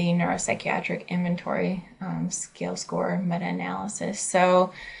at the neuropsychiatric inventory scale score meta-analysis.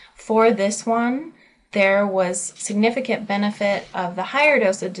 So for this one, there was significant benefit of the higher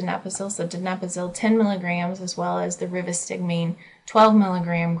dose of donepezil, so donepezil 10 milligrams, as well as the rivastigmine 12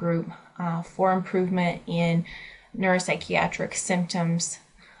 milligram group for improvement in neuropsychiatric symptoms,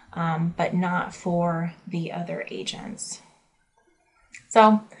 but not for the other agents.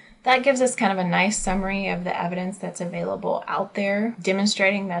 So that gives us kind of a nice summary of the evidence that's available out there,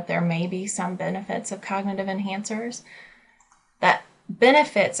 demonstrating that there may be some benefits of cognitive enhancers. That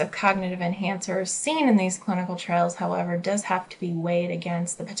benefits of cognitive enhancers seen in these clinical trials, however, does have to be weighed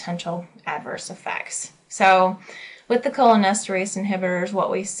against the potential adverse effects. So with the cholinesterase inhibitors,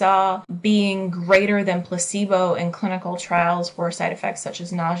 what we saw being greater than placebo in clinical trials were side effects such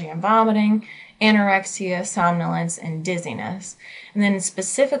as nausea and vomiting, anorexia, somnolence, and dizziness. And then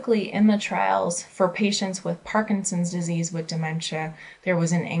specifically in the trials for patients with Parkinson's disease with dementia, there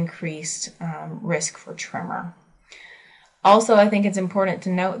was an increased risk for tremor. Also, I think it's important to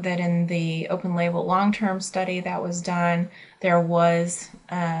note that in the open label long-term study that was done, there was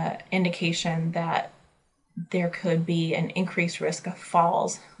indication that there could be an increased risk of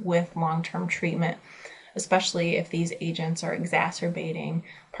falls with long-term treatment, especially if these agents are exacerbating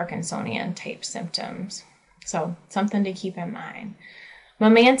Parkinsonian type symptoms. So something to keep in mind.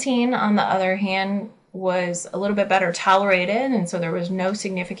 Memantine, on the other hand, was a little bit better tolerated, and so there was no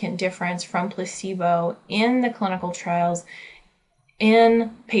significant difference from placebo in the clinical trials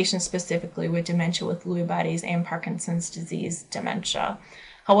in patients specifically with dementia with Lewy bodies and Parkinson's disease dementia.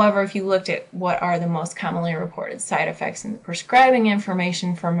 However, if you looked at what are the most commonly reported side effects in the prescribing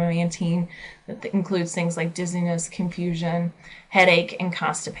information for memantine, that includes things like dizziness, confusion, headache, and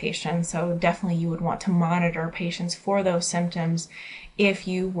constipation. So definitely you would want to monitor patients for those symptoms if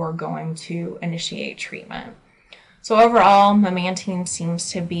you were going to initiate treatment. So overall, memantine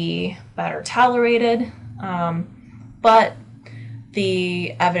seems to be better tolerated, but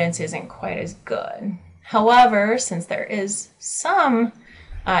the evidence isn't quite as good. However, since there is some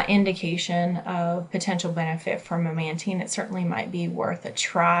indication of potential benefit from memantine, it certainly might be worth a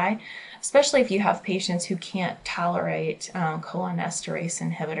try, especially if you have patients who can't tolerate cholinesterase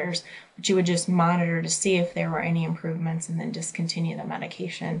inhibitors, but you would just monitor to see if there were any improvements and then discontinue the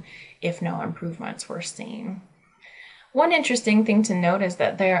medication if no improvements were seen. One interesting thing to note is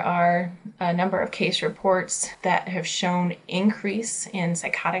that there are a number of case reports that have shown increase in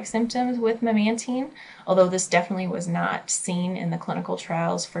psychotic symptoms with memantine, although this definitely was not seen in the clinical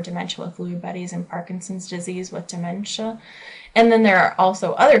trials for dementia with Lewy bodies and Parkinson's disease with dementia. And then there are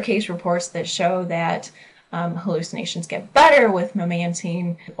also other case reports that show that hallucinations get better with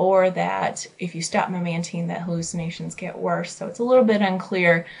memantine, or that if you stop memantine, that hallucinations get worse. So it's a little bit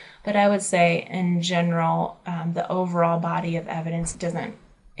unclear, but I would say in general, the overall body of evidence doesn't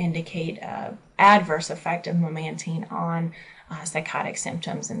indicate an adverse effect of memantine on psychotic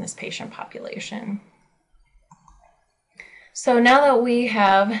symptoms in this patient population. So now that we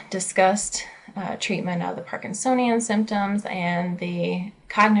have discussed treatment of the Parkinsonian symptoms and the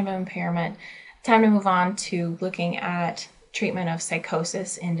cognitive impairment, time to move on to looking at treatment of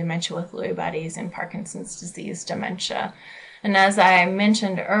psychosis in dementia with Lewy bodies and Parkinson's disease dementia. And as I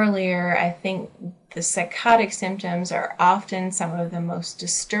mentioned earlier, I think the psychotic symptoms are often some of the most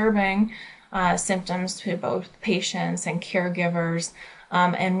disturbing symptoms to both patients and caregivers,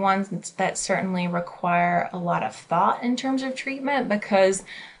 and ones that certainly require a lot of thought in terms of treatment, because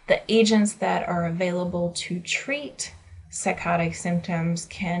the agents that are available to treat psychotic symptoms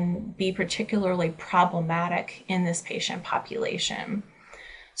can be particularly problematic in this patient population.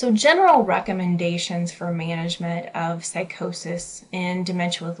 So general recommendations for management of psychosis in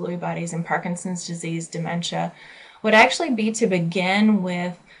dementia with Lewy bodies and Parkinson's disease dementia would actually be to begin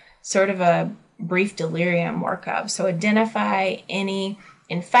with sort of a brief delirium workup. So identify any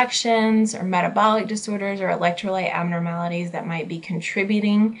infections or metabolic disorders or electrolyte abnormalities that might be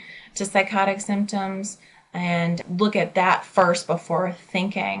contributing to psychotic symptoms, and look at that first before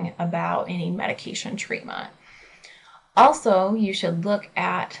thinking about any medication treatment. Also, you should look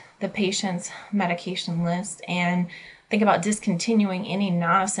at the patient's medication list and think about discontinuing any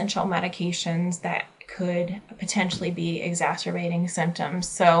non-essential medications that could potentially be exacerbating symptoms.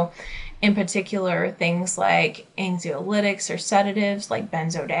 So in particular, things like anxiolytics or sedatives like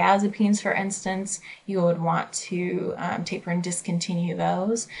benzodiazepines, for instance, you would want to taper and discontinue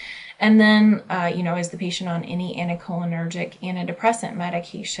those. And then, is the patient on any anticholinergic antidepressant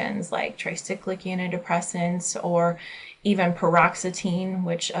medications like tricyclic antidepressants or even paroxetine,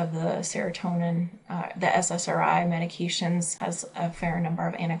 which of the serotonin, the SSRI medications has a fair number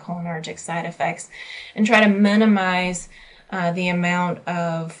of anticholinergic side effects, and try to minimize the amount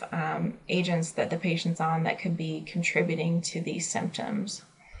of agents that the patient's on that could be contributing to these symptoms.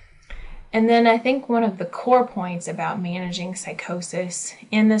 And then I think one of the core points about managing psychosis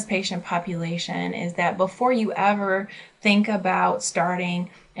in this patient population is that before you ever think about starting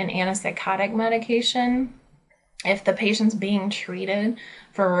an antipsychotic medication, if the patient's being treated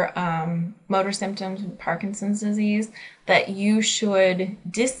for motor symptoms of Parkinson's disease, that you should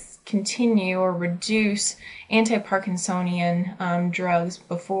discontinue or reduce anti-Parkinsonian drugs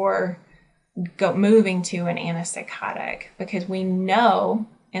before moving to an antipsychotic, because we know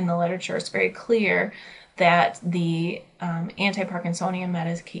in the literature it's very clear that the anti-Parkinsonian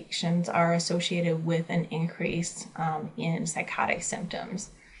medications are associated with an increase in psychotic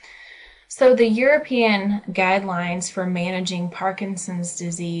symptoms. So the European guidelines for managing Parkinson's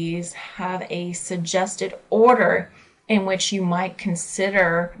disease have a suggested order in which you might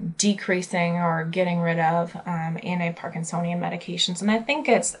consider decreasing or getting rid of anti-Parkinsonian medications. And I think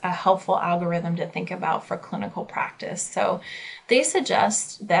it's a helpful algorithm to think about for clinical practice. So they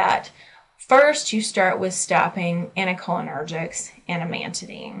suggest that first you start with stopping anticholinergics and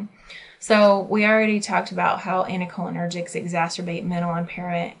amantadine. So we already talked about how anticholinergics exacerbate mental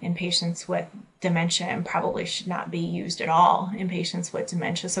impairment in patients with dementia and probably should not be used at all in patients with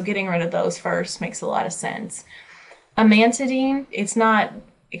dementia. So getting rid of those first makes a lot of sense. Amantadine, it's not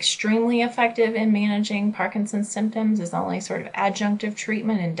extremely effective in managing Parkinson's symptoms. It's only sort of adjunctive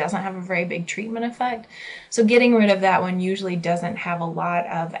treatment and doesn't have a very big treatment effect. So getting rid of that one usually doesn't have a lot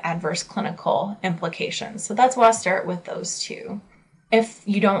of adverse clinical implications. So that's why I start with those two. If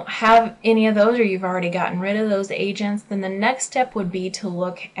you don't have any of those or you've already gotten rid of those agents, then the next step would be to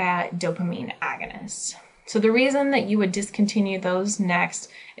look at dopamine agonists. So the reason that you would discontinue those next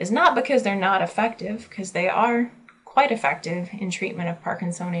is not because they're not effective, because they are quite effective in treatment of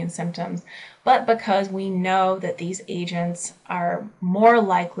Parkinsonian symptoms, but because we know that these agents are more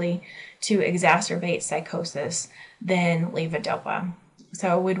likely to exacerbate psychosis than levodopa.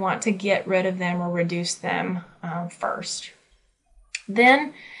 So we'd want to get rid of them or reduce them first.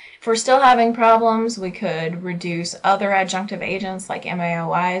 Then, if we're still having problems, we could reduce other adjunctive agents like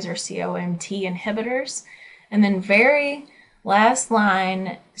MAOIs or COMT inhibitors. And then very last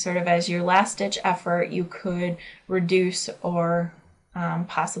line, sort of as your last ditch effort, you could reduce or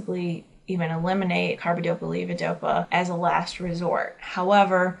possibly even eliminate carbidopa-levodopa as a last resort.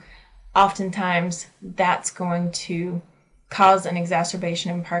 However, oftentimes that's going to cause an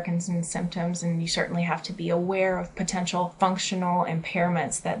exacerbation in Parkinson's symptoms, and you certainly have to be aware of potential functional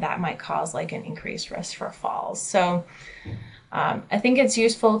impairments that might cause, like an increased risk for falls. So I think it's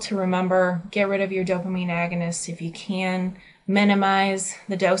useful to remember, get rid of your dopamine agonists if you can, minimize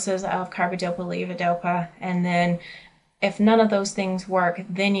the doses of carbidopa-levodopa, and then if none of those things work,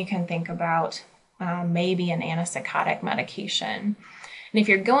 then you can think about maybe an antipsychotic medication. And if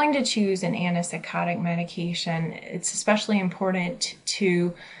you're going to choose an antipsychotic medication, it's especially important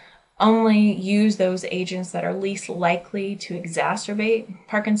to only use those agents that are least likely to exacerbate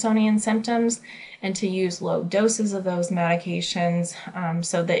Parkinsonian symptoms and to use low doses of those medications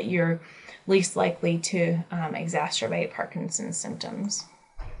so that you're least likely to exacerbate Parkinson's symptoms.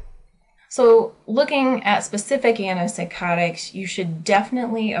 So looking at specific antipsychotics, you should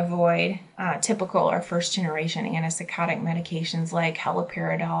definitely avoid typical or first-generation antipsychotic medications like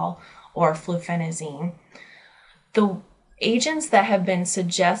haloperidol or fluphenazine. The agents that have been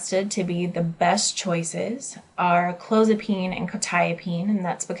suggested to be the best choices are clozapine and quetiapine, and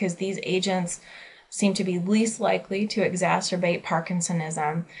that's because these agents seem to be least likely to exacerbate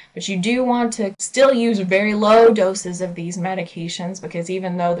Parkinsonism. But you do want to still use very low doses of these medications because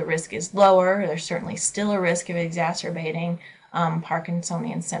even though the risk is lower, there's certainly still a risk of exacerbating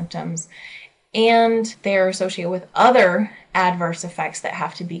Parkinsonian symptoms. And they're associated with other adverse effects that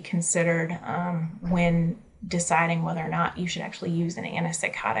have to be considered when deciding whether or not you should actually use an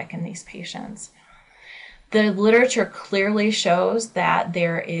antipsychotic in these patients. The literature clearly shows that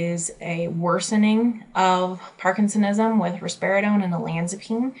there is a worsening of Parkinsonism with risperidone and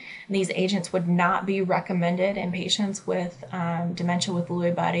olanzapine. These agents would not be recommended in patients with dementia with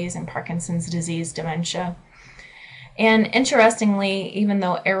Lewy bodies and Parkinson's disease dementia. And interestingly, even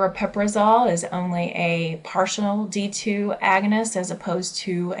though aripiprazole is only a partial D2 agonist as opposed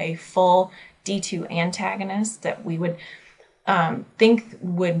to a full D2 antagonist that we would think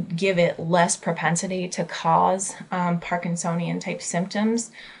would give it less propensity to cause Parkinsonian type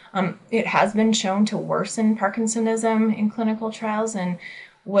symptoms. It has been shown to worsen Parkinsonism in clinical trials and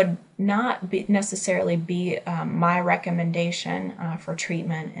would not necessarily be my recommendation for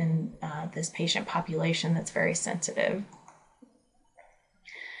treatment in this patient population that's very sensitive.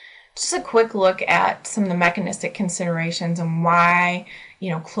 Just a quick look at some of the mechanistic considerations and why,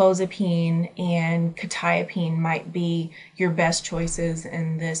 clozapine and quetiapine might be your best choices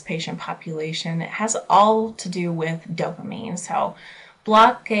in this patient population. It has all to do with dopamine. So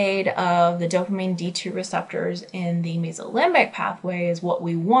blockade of the dopamine D2 receptors in the mesolimbic pathway is what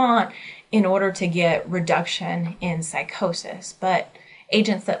we want in order to get reduction in psychosis. But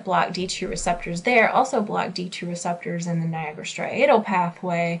agents that block D2 receptors there also block D2 receptors in the Niagara striatal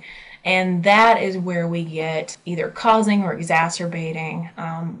pathway, and that is where we get either causing or exacerbating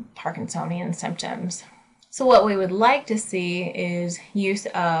Parkinsonian symptoms. So what we would like to see is use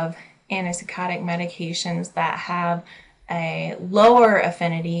of antipsychotic medications that have a lower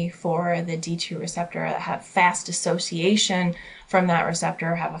affinity for the D2 receptor, that have fast dissociation from that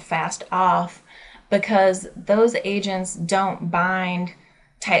receptor, have a fast off, because those agents don't bind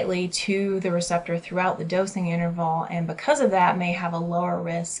tightly to the receptor throughout the dosing interval, and because of that may have a lower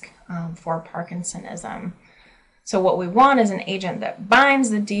risk for Parkinsonism. So what we want is an agent that binds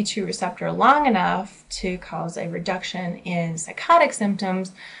the D2 receptor long enough to cause a reduction in psychotic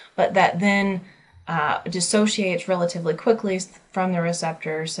symptoms, but that then dissociates relatively quickly from the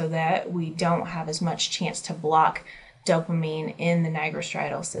receptor so that we don't have as much chance to block dopamine in the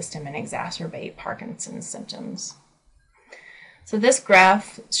nigrostriatal system and exacerbate Parkinson's symptoms. So this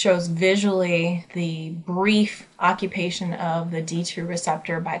graph shows visually the brief occupation of the D2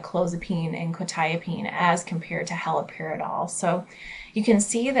 receptor by clozapine and quetiapine as compared to haloperidol. So you can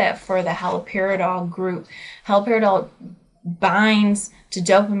see that for the haloperidol group, haloperidol binds to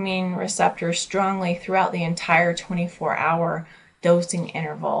dopamine receptors strongly throughout the entire 24-hour dosing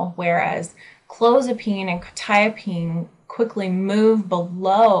interval, whereas clozapine and quetiapine quickly move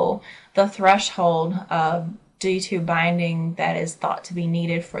below the threshold of D2 binding that is thought to be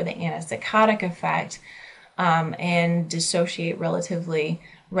needed for the antipsychotic effect, and dissociate relatively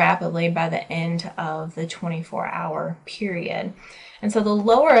rapidly by the end of the 24-hour period. And so the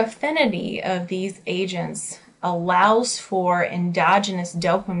lower affinity of these agents allows for endogenous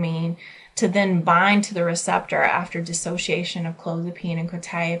dopamine to then bind to the receptor after dissociation of clozapine and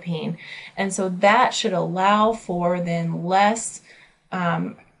quetiapine. And so that should allow for then less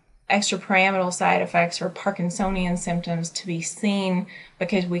extrapyramidal side effects or Parkinsonian symptoms to be seen,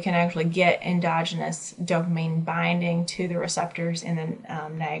 because we can actually get endogenous dopamine binding to the receptors in the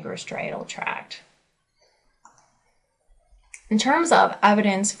nigrostriatal tract. In terms of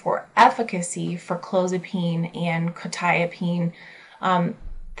evidence for efficacy for clozapine and quetiapine,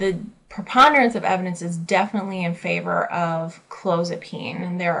 the preponderance of evidence is definitely in favor of clozapine.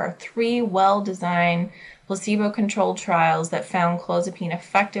 And there are 3 well-designed placebo-controlled trials that found clozapine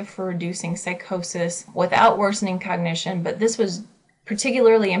effective for reducing psychosis without worsening cognition, but this was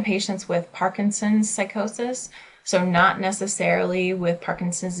particularly in patients with Parkinson's psychosis, so not necessarily with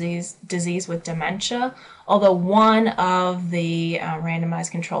Parkinson's disease with dementia, although one of the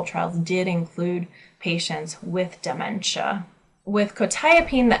randomized controlled trials did include patients with dementia. With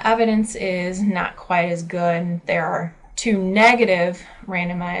quetiapine, the evidence is not quite as good. There are 2 negative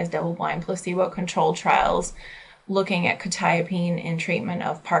randomized double-blind placebo-controlled trials looking at quetiapine in treatment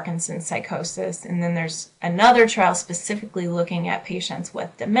of Parkinson's psychosis. And then there's another trial specifically looking at patients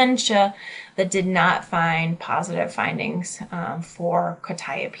with dementia that did not find positive findings for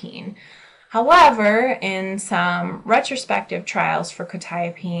quetiapine. However, in some retrospective trials for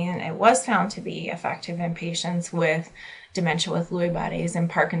quetiapine, it was found to be effective in patients with dementia with Lewy bodies and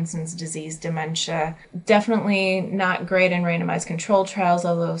Parkinson's disease dementia. Definitely not great in randomized controlled trials,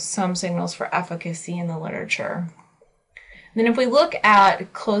 although some signals for efficacy in the literature. Then if we look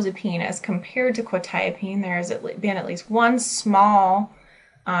at clozapine as compared to quetiapine, there has been at least one small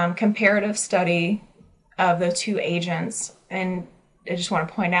comparative study of the 2 agents. And I just want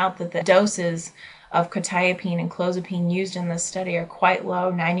to point out that the doses of quetiapine and clozapine used in this study are quite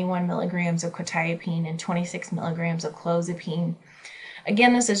low, 91 milligrams of quetiapine and 26 milligrams of clozapine.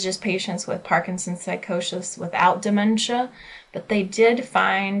 Again, this is just patients with Parkinson's psychosis without dementia, but they did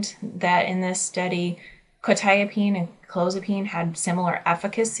find that in this study, quetiapine and clozapine had similar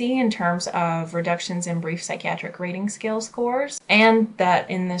efficacy in terms of reductions in brief psychiatric rating scale scores, and that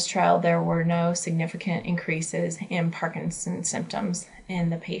in this trial there were no significant increases in Parkinson's symptoms in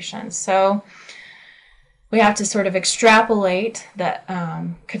the patients. So we have to sort of extrapolate that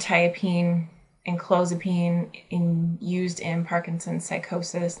quetiapine and clozapine used in Parkinson's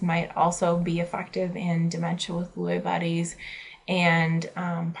psychosis might also be effective in dementia with Lewy bodies and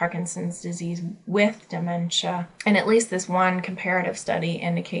Parkinson's disease with dementia. And at least this one comparative study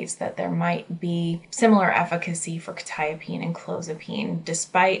indicates that there might be similar efficacy for quetiapine and clozapine,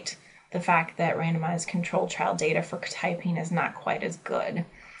 despite the fact that randomized controlled trial data for quetiapine is not quite as good.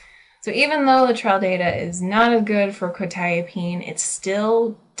 So even though the trial data is not as good for quetiapine, it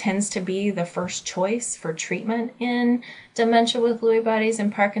still tends to be the first choice for treatment in dementia with Lewy bodies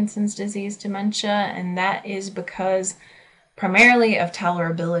and Parkinson's disease dementia, and that is because primarily of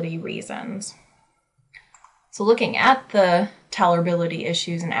tolerability reasons. So looking at the tolerability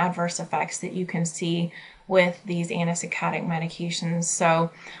issues and adverse effects that you can see with these antipsychotic medications.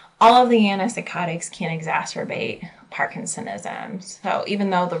 So all of the antipsychotics can exacerbate Parkinsonism. So even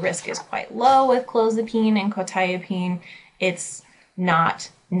though the risk is quite low with clozapine and quetiapine, it's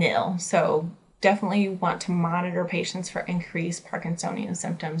not nil. So definitely want to monitor patients for increased Parkinsonian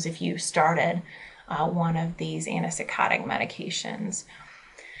symptoms if you started one of these antipsychotic medications.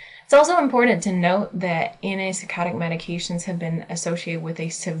 It's also important to note that antipsychotic medications have been associated with a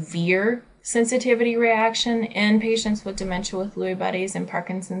severe sensitivity reaction in patients with dementia with Lewy bodies and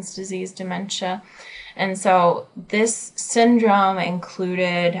Parkinson's disease dementia. And so this syndrome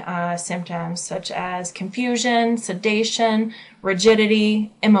included symptoms such as confusion, sedation,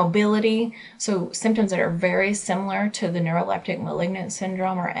 rigidity, immobility, so symptoms that are very similar to the neuroleptic malignant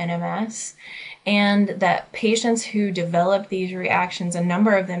syndrome or NMS. And that patients who developed these reactions, a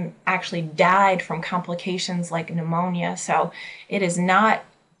number of them actually died from complications like pneumonia. So it is not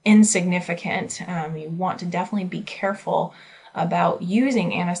insignificant. You want to definitely be careful about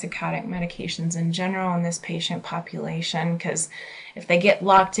using antipsychotic medications in general in this patient population, because if they get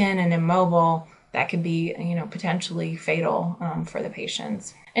locked in and immobile, that could be, potentially fatal for the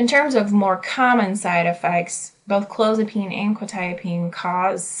patients. In terms of more common side effects, both clozapine and quetiapine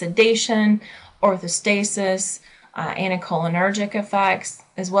cause sedation, orthostasis, anticholinergic effects,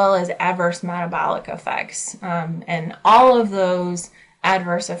 as well as adverse metabolic effects. And all of those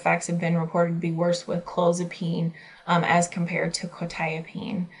adverse effects have been reported to be worse with clozapine as compared to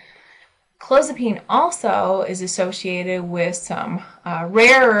quetiapine. Clozapine also is associated with some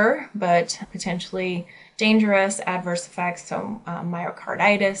rarer but potentially dangerous adverse effects, so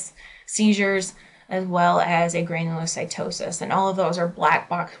myocarditis, seizures, as well as agranulocytosis. And all of those are black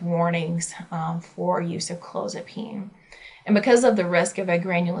box warnings for use of clozapine. And because of the risk of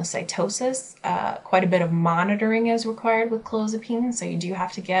agranulocytosis, quite a bit of monitoring is required with clozapine. So you do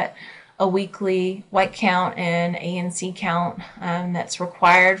have to get a weekly white count and ANC count that's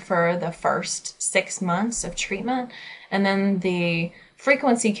required for the first 6 months of treatment. And then the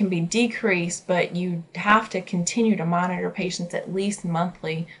frequency can be decreased, but you have to continue to monitor patients at least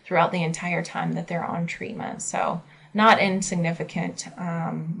monthly throughout the entire time that they're on treatment. So not insignificant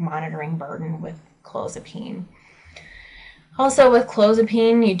monitoring burden with clozapine. Also with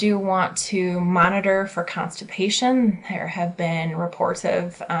clozapine, you do want to monitor for constipation. There have been reports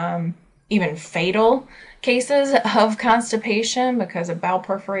of even fatal cases of constipation because of bowel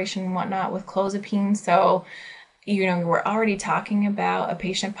perforation and whatnot with clozapine. So, we're already talking about a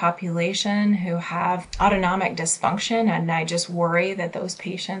patient population who have autonomic dysfunction, and I just worry that those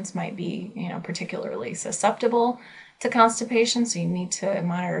patients might be, particularly susceptible to constipation. So you need to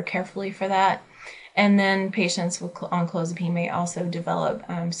monitor carefully for that. And then patients on clozapine may also develop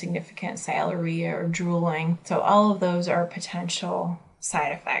significant sialorrhea or drooling. So all of those are potential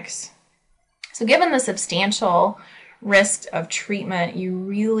side effects. So given the substantial risk of treatment, you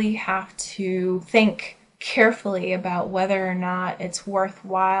really have to think carefully about whether or not it's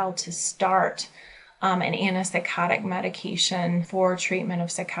worthwhile to start an antipsychotic medication for treatment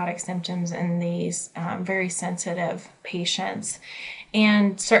of psychotic symptoms in these very sensitive patients.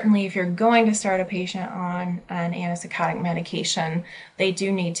 And certainly if you're going to start a patient on an antipsychotic medication, they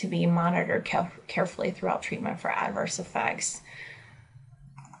do need to be monitored carefully throughout treatment for adverse effects.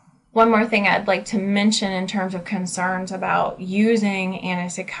 One more thing I'd like to mention in terms of concerns about using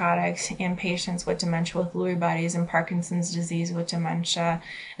antipsychotics in patients with dementia with Lewy bodies and Parkinson's disease with dementia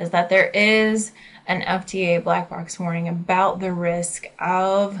is that there is an FDA black box warning about the risk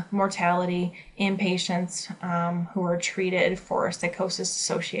of mortality in patients who are treated for psychosis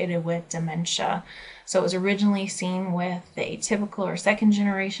associated with dementia. So it was originally seen with the atypical or second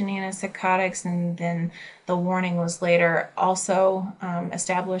generation antipsychotics, and then the warning was later also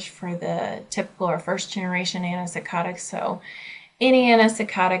established for the typical or first generation antipsychotics. So any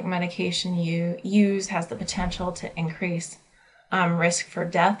antipsychotic medication you use has the potential to increase risk for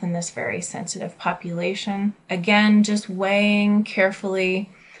death in this very sensitive population. Again, just weighing carefully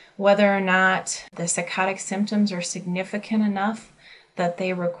whether or not the psychotic symptoms are significant enough that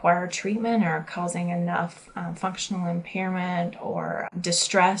they require treatment or are causing enough functional impairment or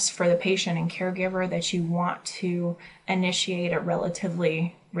distress for the patient and caregiver that you want to initiate a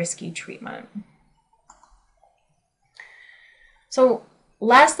relatively risky treatment. So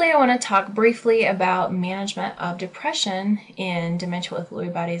lastly, I want to talk briefly about management of depression in dementia with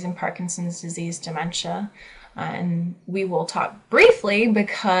Lewy bodies and Parkinson's disease dementia. And we will talk briefly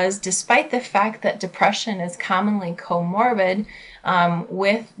because despite the fact that depression is commonly comorbid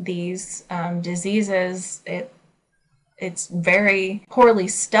with these diseases, it's very poorly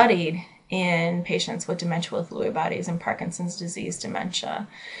studied in patients with dementia with Lewy bodies and Parkinson's disease dementia.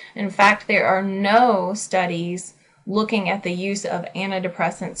 In fact, there are no studies looking at the use of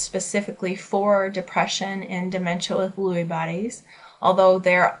antidepressants specifically for depression in dementia with Lewy bodies, although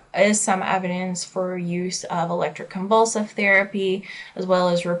there is some evidence for use of electroconvulsive therapy as well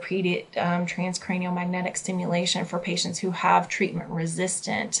as repeated transcranial magnetic stimulation for patients who have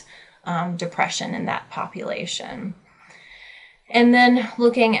treatment-resistant depression in that population. And then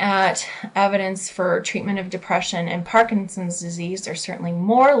looking at evidence for treatment of depression and Parkinson's disease, there's certainly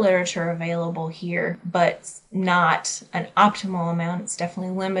more literature available here, but not an optimal amount. It's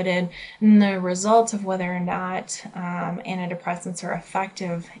definitely limited. And the results of whether or not antidepressants are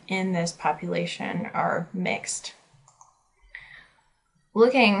effective in this population are mixed.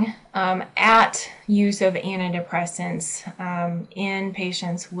 Looking at use of antidepressants in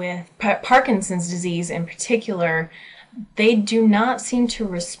patients with Parkinson's disease in particular, they do not seem to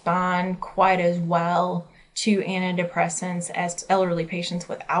respond quite as well to antidepressants as elderly patients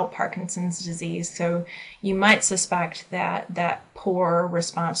without Parkinson's disease. So you might suspect that that poor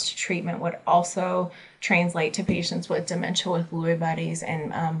response to treatment would also translate to patients with dementia with Lewy bodies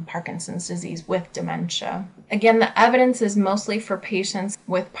and Parkinson's disease with dementia. Again, the evidence is mostly for patients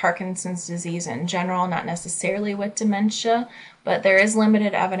with Parkinson's disease in general, not necessarily with dementia, but there is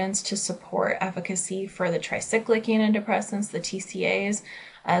limited evidence to support efficacy for the tricyclic antidepressants, the TCAs,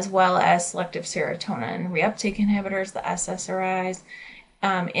 as well as selective serotonin reuptake inhibitors, the SSRIs,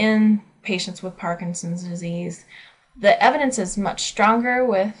 in patients with Parkinson's disease. The evidence is much stronger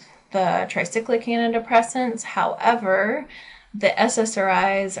with the tricyclic antidepressants. However, the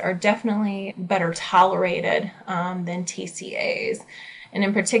SSRIs are definitely better tolerated than TCAs. And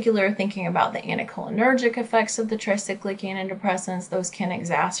in particular, thinking about the anticholinergic effects of the tricyclic antidepressants, those can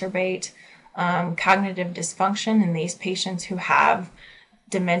exacerbate cognitive dysfunction in these patients who have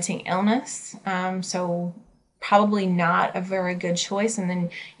dementing illness. So probably not a very good choice. And then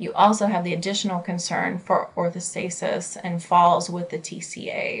you also have the additional concern for orthostasis and falls with the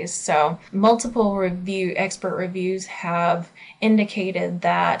TCAs. So multiple expert reviews have indicated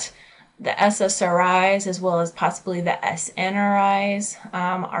that the SSRIs as well as possibly the SNRIs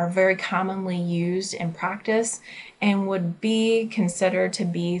are very commonly used in practice and would be considered to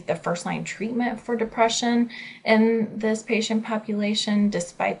be the first-line treatment for depression in this patient population,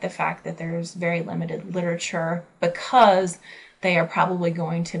 despite the fact that there's very limited literature because they are probably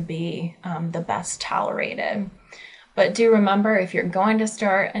going to be the best tolerated. But do remember, if you're going to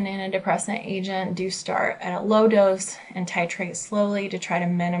start an antidepressant agent, do start at a low dose and titrate slowly to try to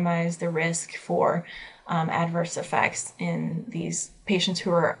minimize the risk for adverse effects in these patients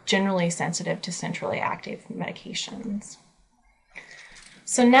who are generally sensitive to centrally active medications.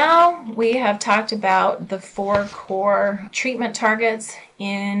 So now we have talked about the 4 core treatment targets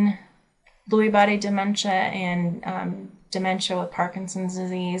in Lewy body dementia and dementia with Parkinson's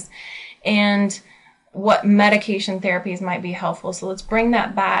disease, and what medication therapies might be helpful. So let's bring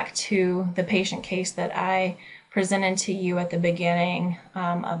that back to the patient case that I presented to you at the beginning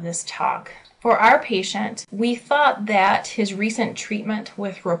of this talk. For our patient, we thought that his recent treatment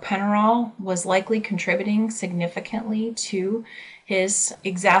with ropinirole was likely contributing significantly to his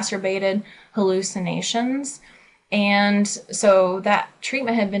exacerbated hallucinations. And so that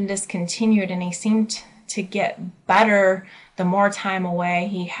treatment had been discontinued, and he seemed to get better the more time away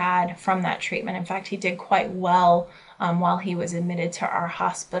he had from that treatment. In fact, he did quite well while he was admitted to our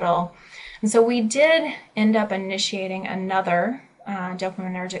hospital. And so we did end up initiating another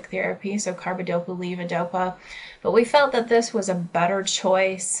dopaminergic therapy, so carbidopa-levodopa, but we felt that this was a better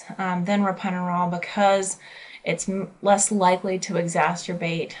choice than ropinirole because it's less likely to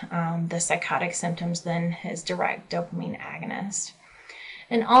exacerbate the psychotic symptoms than his direct dopamine agonist.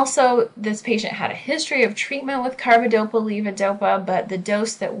 And also, this patient had a history of treatment with carbidopa-levodopa, but the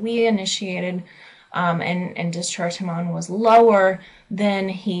dose that we initiated and discharged him on was lower than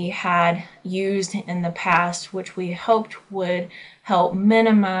he had used in the past, which we hoped would help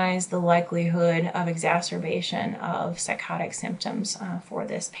minimize the likelihood of exacerbation of psychotic symptoms for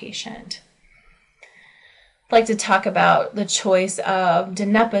this patient. I'd like to talk about the choice of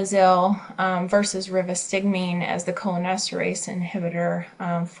donepezil versus rivastigmine as the cholinesterase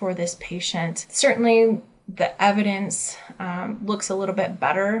inhibitor for this patient. Certainly, the evidence looks a little bit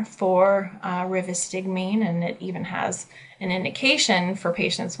better for rivastigmine, and it even has an indication for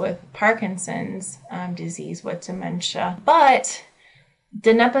patients with Parkinson's disease with dementia. But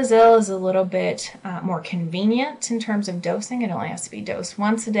donepezil is a little bit more convenient in terms of dosing. It only has to be dosed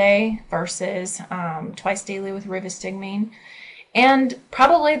once a day versus twice daily with rivastigmine. And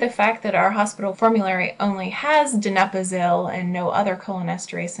probably the fact that our hospital formulary only has donepezil and no other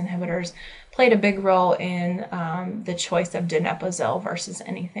cholinesterase inhibitors played a big role in the choice of donepezil versus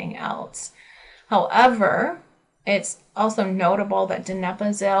anything else. However, it's also notable that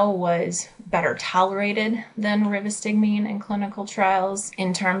donepezil was better tolerated than rivastigmine in clinical trials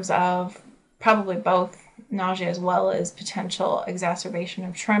in terms of probably both nausea as well as potential exacerbation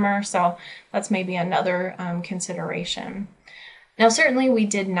of tremor. So that's maybe another consideration. Now, certainly we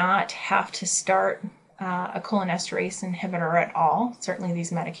did not have to start a cholinesterase inhibitor at all. Certainly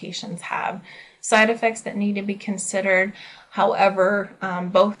these medications have side effects that need to be considered. However,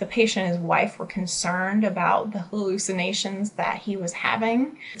 both the patient and his wife were concerned about the hallucinations that he was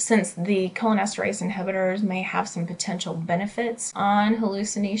having. Since the cholinesterase inhibitors may have some potential benefits on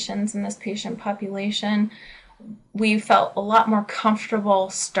hallucinations in this patient population, we felt a lot more comfortable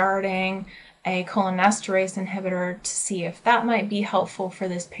starting a cholinesterase inhibitor to see if that might be helpful for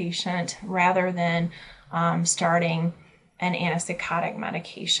this patient rather than starting an antipsychotic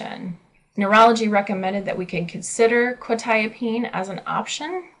medication. Neurology recommended that we could consider quetiapine as an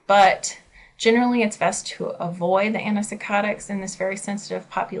option, but generally it's best to avoid the antipsychotics in this very sensitive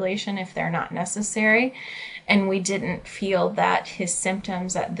population if they're not necessary. And we didn't feel that his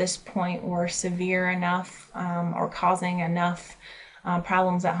symptoms at this point were severe enough or causing enough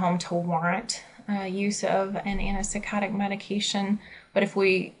problems at home to warrant use of an antipsychotic medication. But if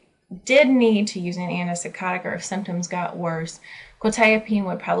we did need to use an antipsychotic or if symptoms got worse, quetiapine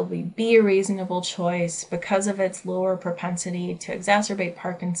would probably be a reasonable choice because of its lower propensity to exacerbate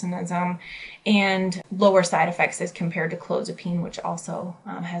Parkinsonism and lower side effects as compared to clozapine, which also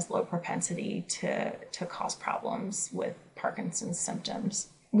has low propensity to cause problems with Parkinson's symptoms.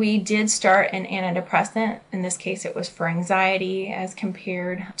 We did start an antidepressant. In this case, it was for anxiety as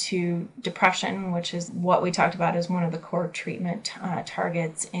compared to depression, which is what we talked about as one of the core treatment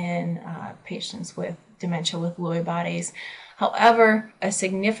targets in patients with dementia with Lewy bodies. However, a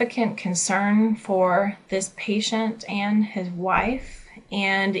significant concern for this patient and his wife,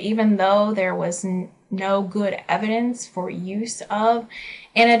 and even though there was no good evidence for use of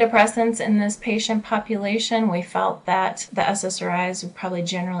antidepressants in this patient population, we felt that the SSRIs were probably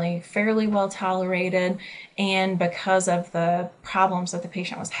generally fairly well tolerated, and because of the problems that the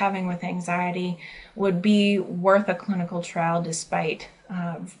patient was having with anxiety, would be worth a clinical trial despite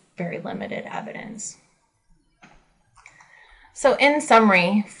very limited evidence. So in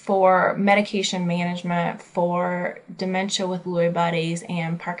summary, for medication management for dementia with Lewy bodies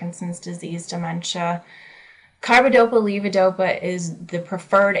and Parkinson's disease dementia, carbidopa-levodopa is the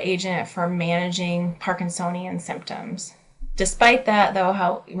preferred agent for managing Parkinsonian symptoms. Despite that,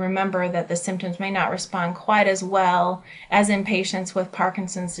 though, remember that the symptoms may not respond quite as well as in patients with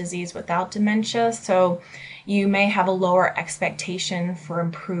Parkinson's disease without dementia, so you may have a lower expectation for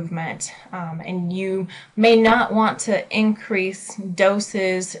improvement, and you may not want to increase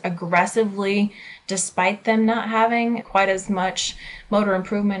doses aggressively despite them not having quite as much motor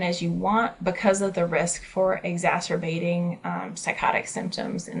improvement as you want because of the risk for exacerbating psychotic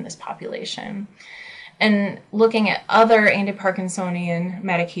symptoms in this population. And looking at other anti-Parkinsonian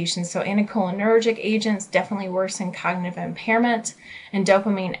medications, so anticholinergic agents definitely worsen cognitive impairment, and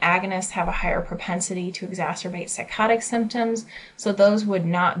dopamine agonists have a higher propensity to exacerbate psychotic symptoms, so those would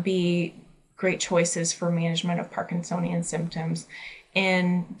not be great choices for management of Parkinsonian symptoms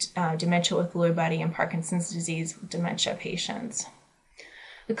in dementia with Lewy body and Parkinson's disease dementia patients.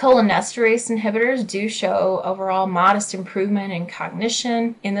 The cholinesterase inhibitors do show overall modest improvement in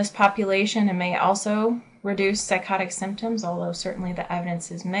cognition in this population and may also reduce psychotic symptoms, although certainly the evidence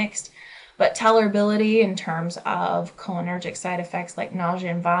is mixed. But tolerability in terms of cholinergic side effects like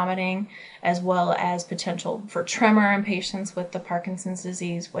nausea and vomiting, as well as potential for tremor in patients with the Parkinson's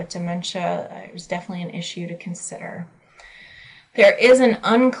disease with dementia, is definitely an issue to consider. There is an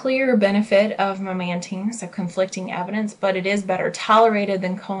unclear benefit of memantine, so conflicting evidence, but it is better tolerated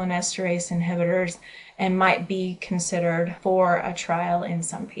than cholinesterase inhibitors and might be considered for a trial in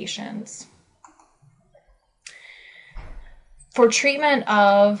some patients. For treatment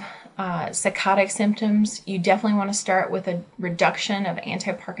of psychotic symptoms, you definitely want to start with a reduction of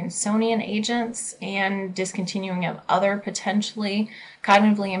anti-Parkinsonian agents and discontinuing of other potentially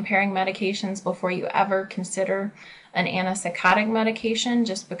cognitively impairing medications before you ever consider an antipsychotic medication,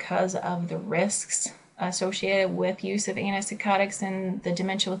 just because of the risks associated with use of antipsychotics in the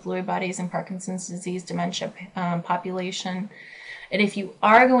dementia with Lewy bodies and Parkinson's disease dementia population. And if you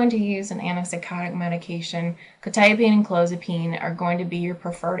are going to use an antipsychotic medication, quetiapine and clozapine are going to be your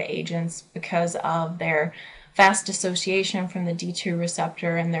preferred agents because of their fast dissociation from the D2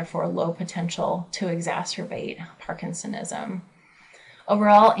 receptor and therefore low potential to exacerbate Parkinsonism.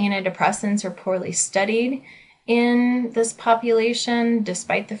 Overall, antidepressants are poorly studied in this population,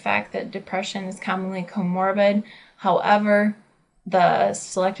 despite the fact that depression is commonly comorbid. However, the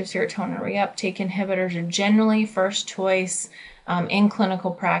selective serotonin reuptake inhibitors are generally first choice in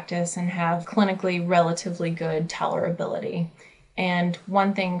clinical practice and have clinically relatively good tolerability. And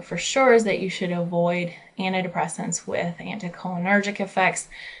one thing for sure is that you should avoid antidepressants with anticholinergic effects,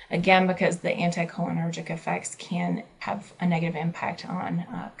 again, because the anticholinergic effects can have a negative impact on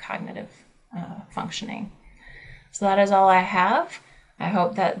cognitive functioning. So that is all I have. I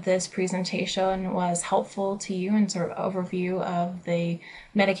hope that this presentation was helpful to you in sort of overview of the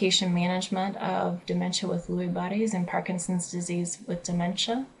medication management of dementia with Lewy bodies and Parkinson's disease with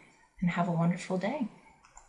dementia. And have a wonderful day.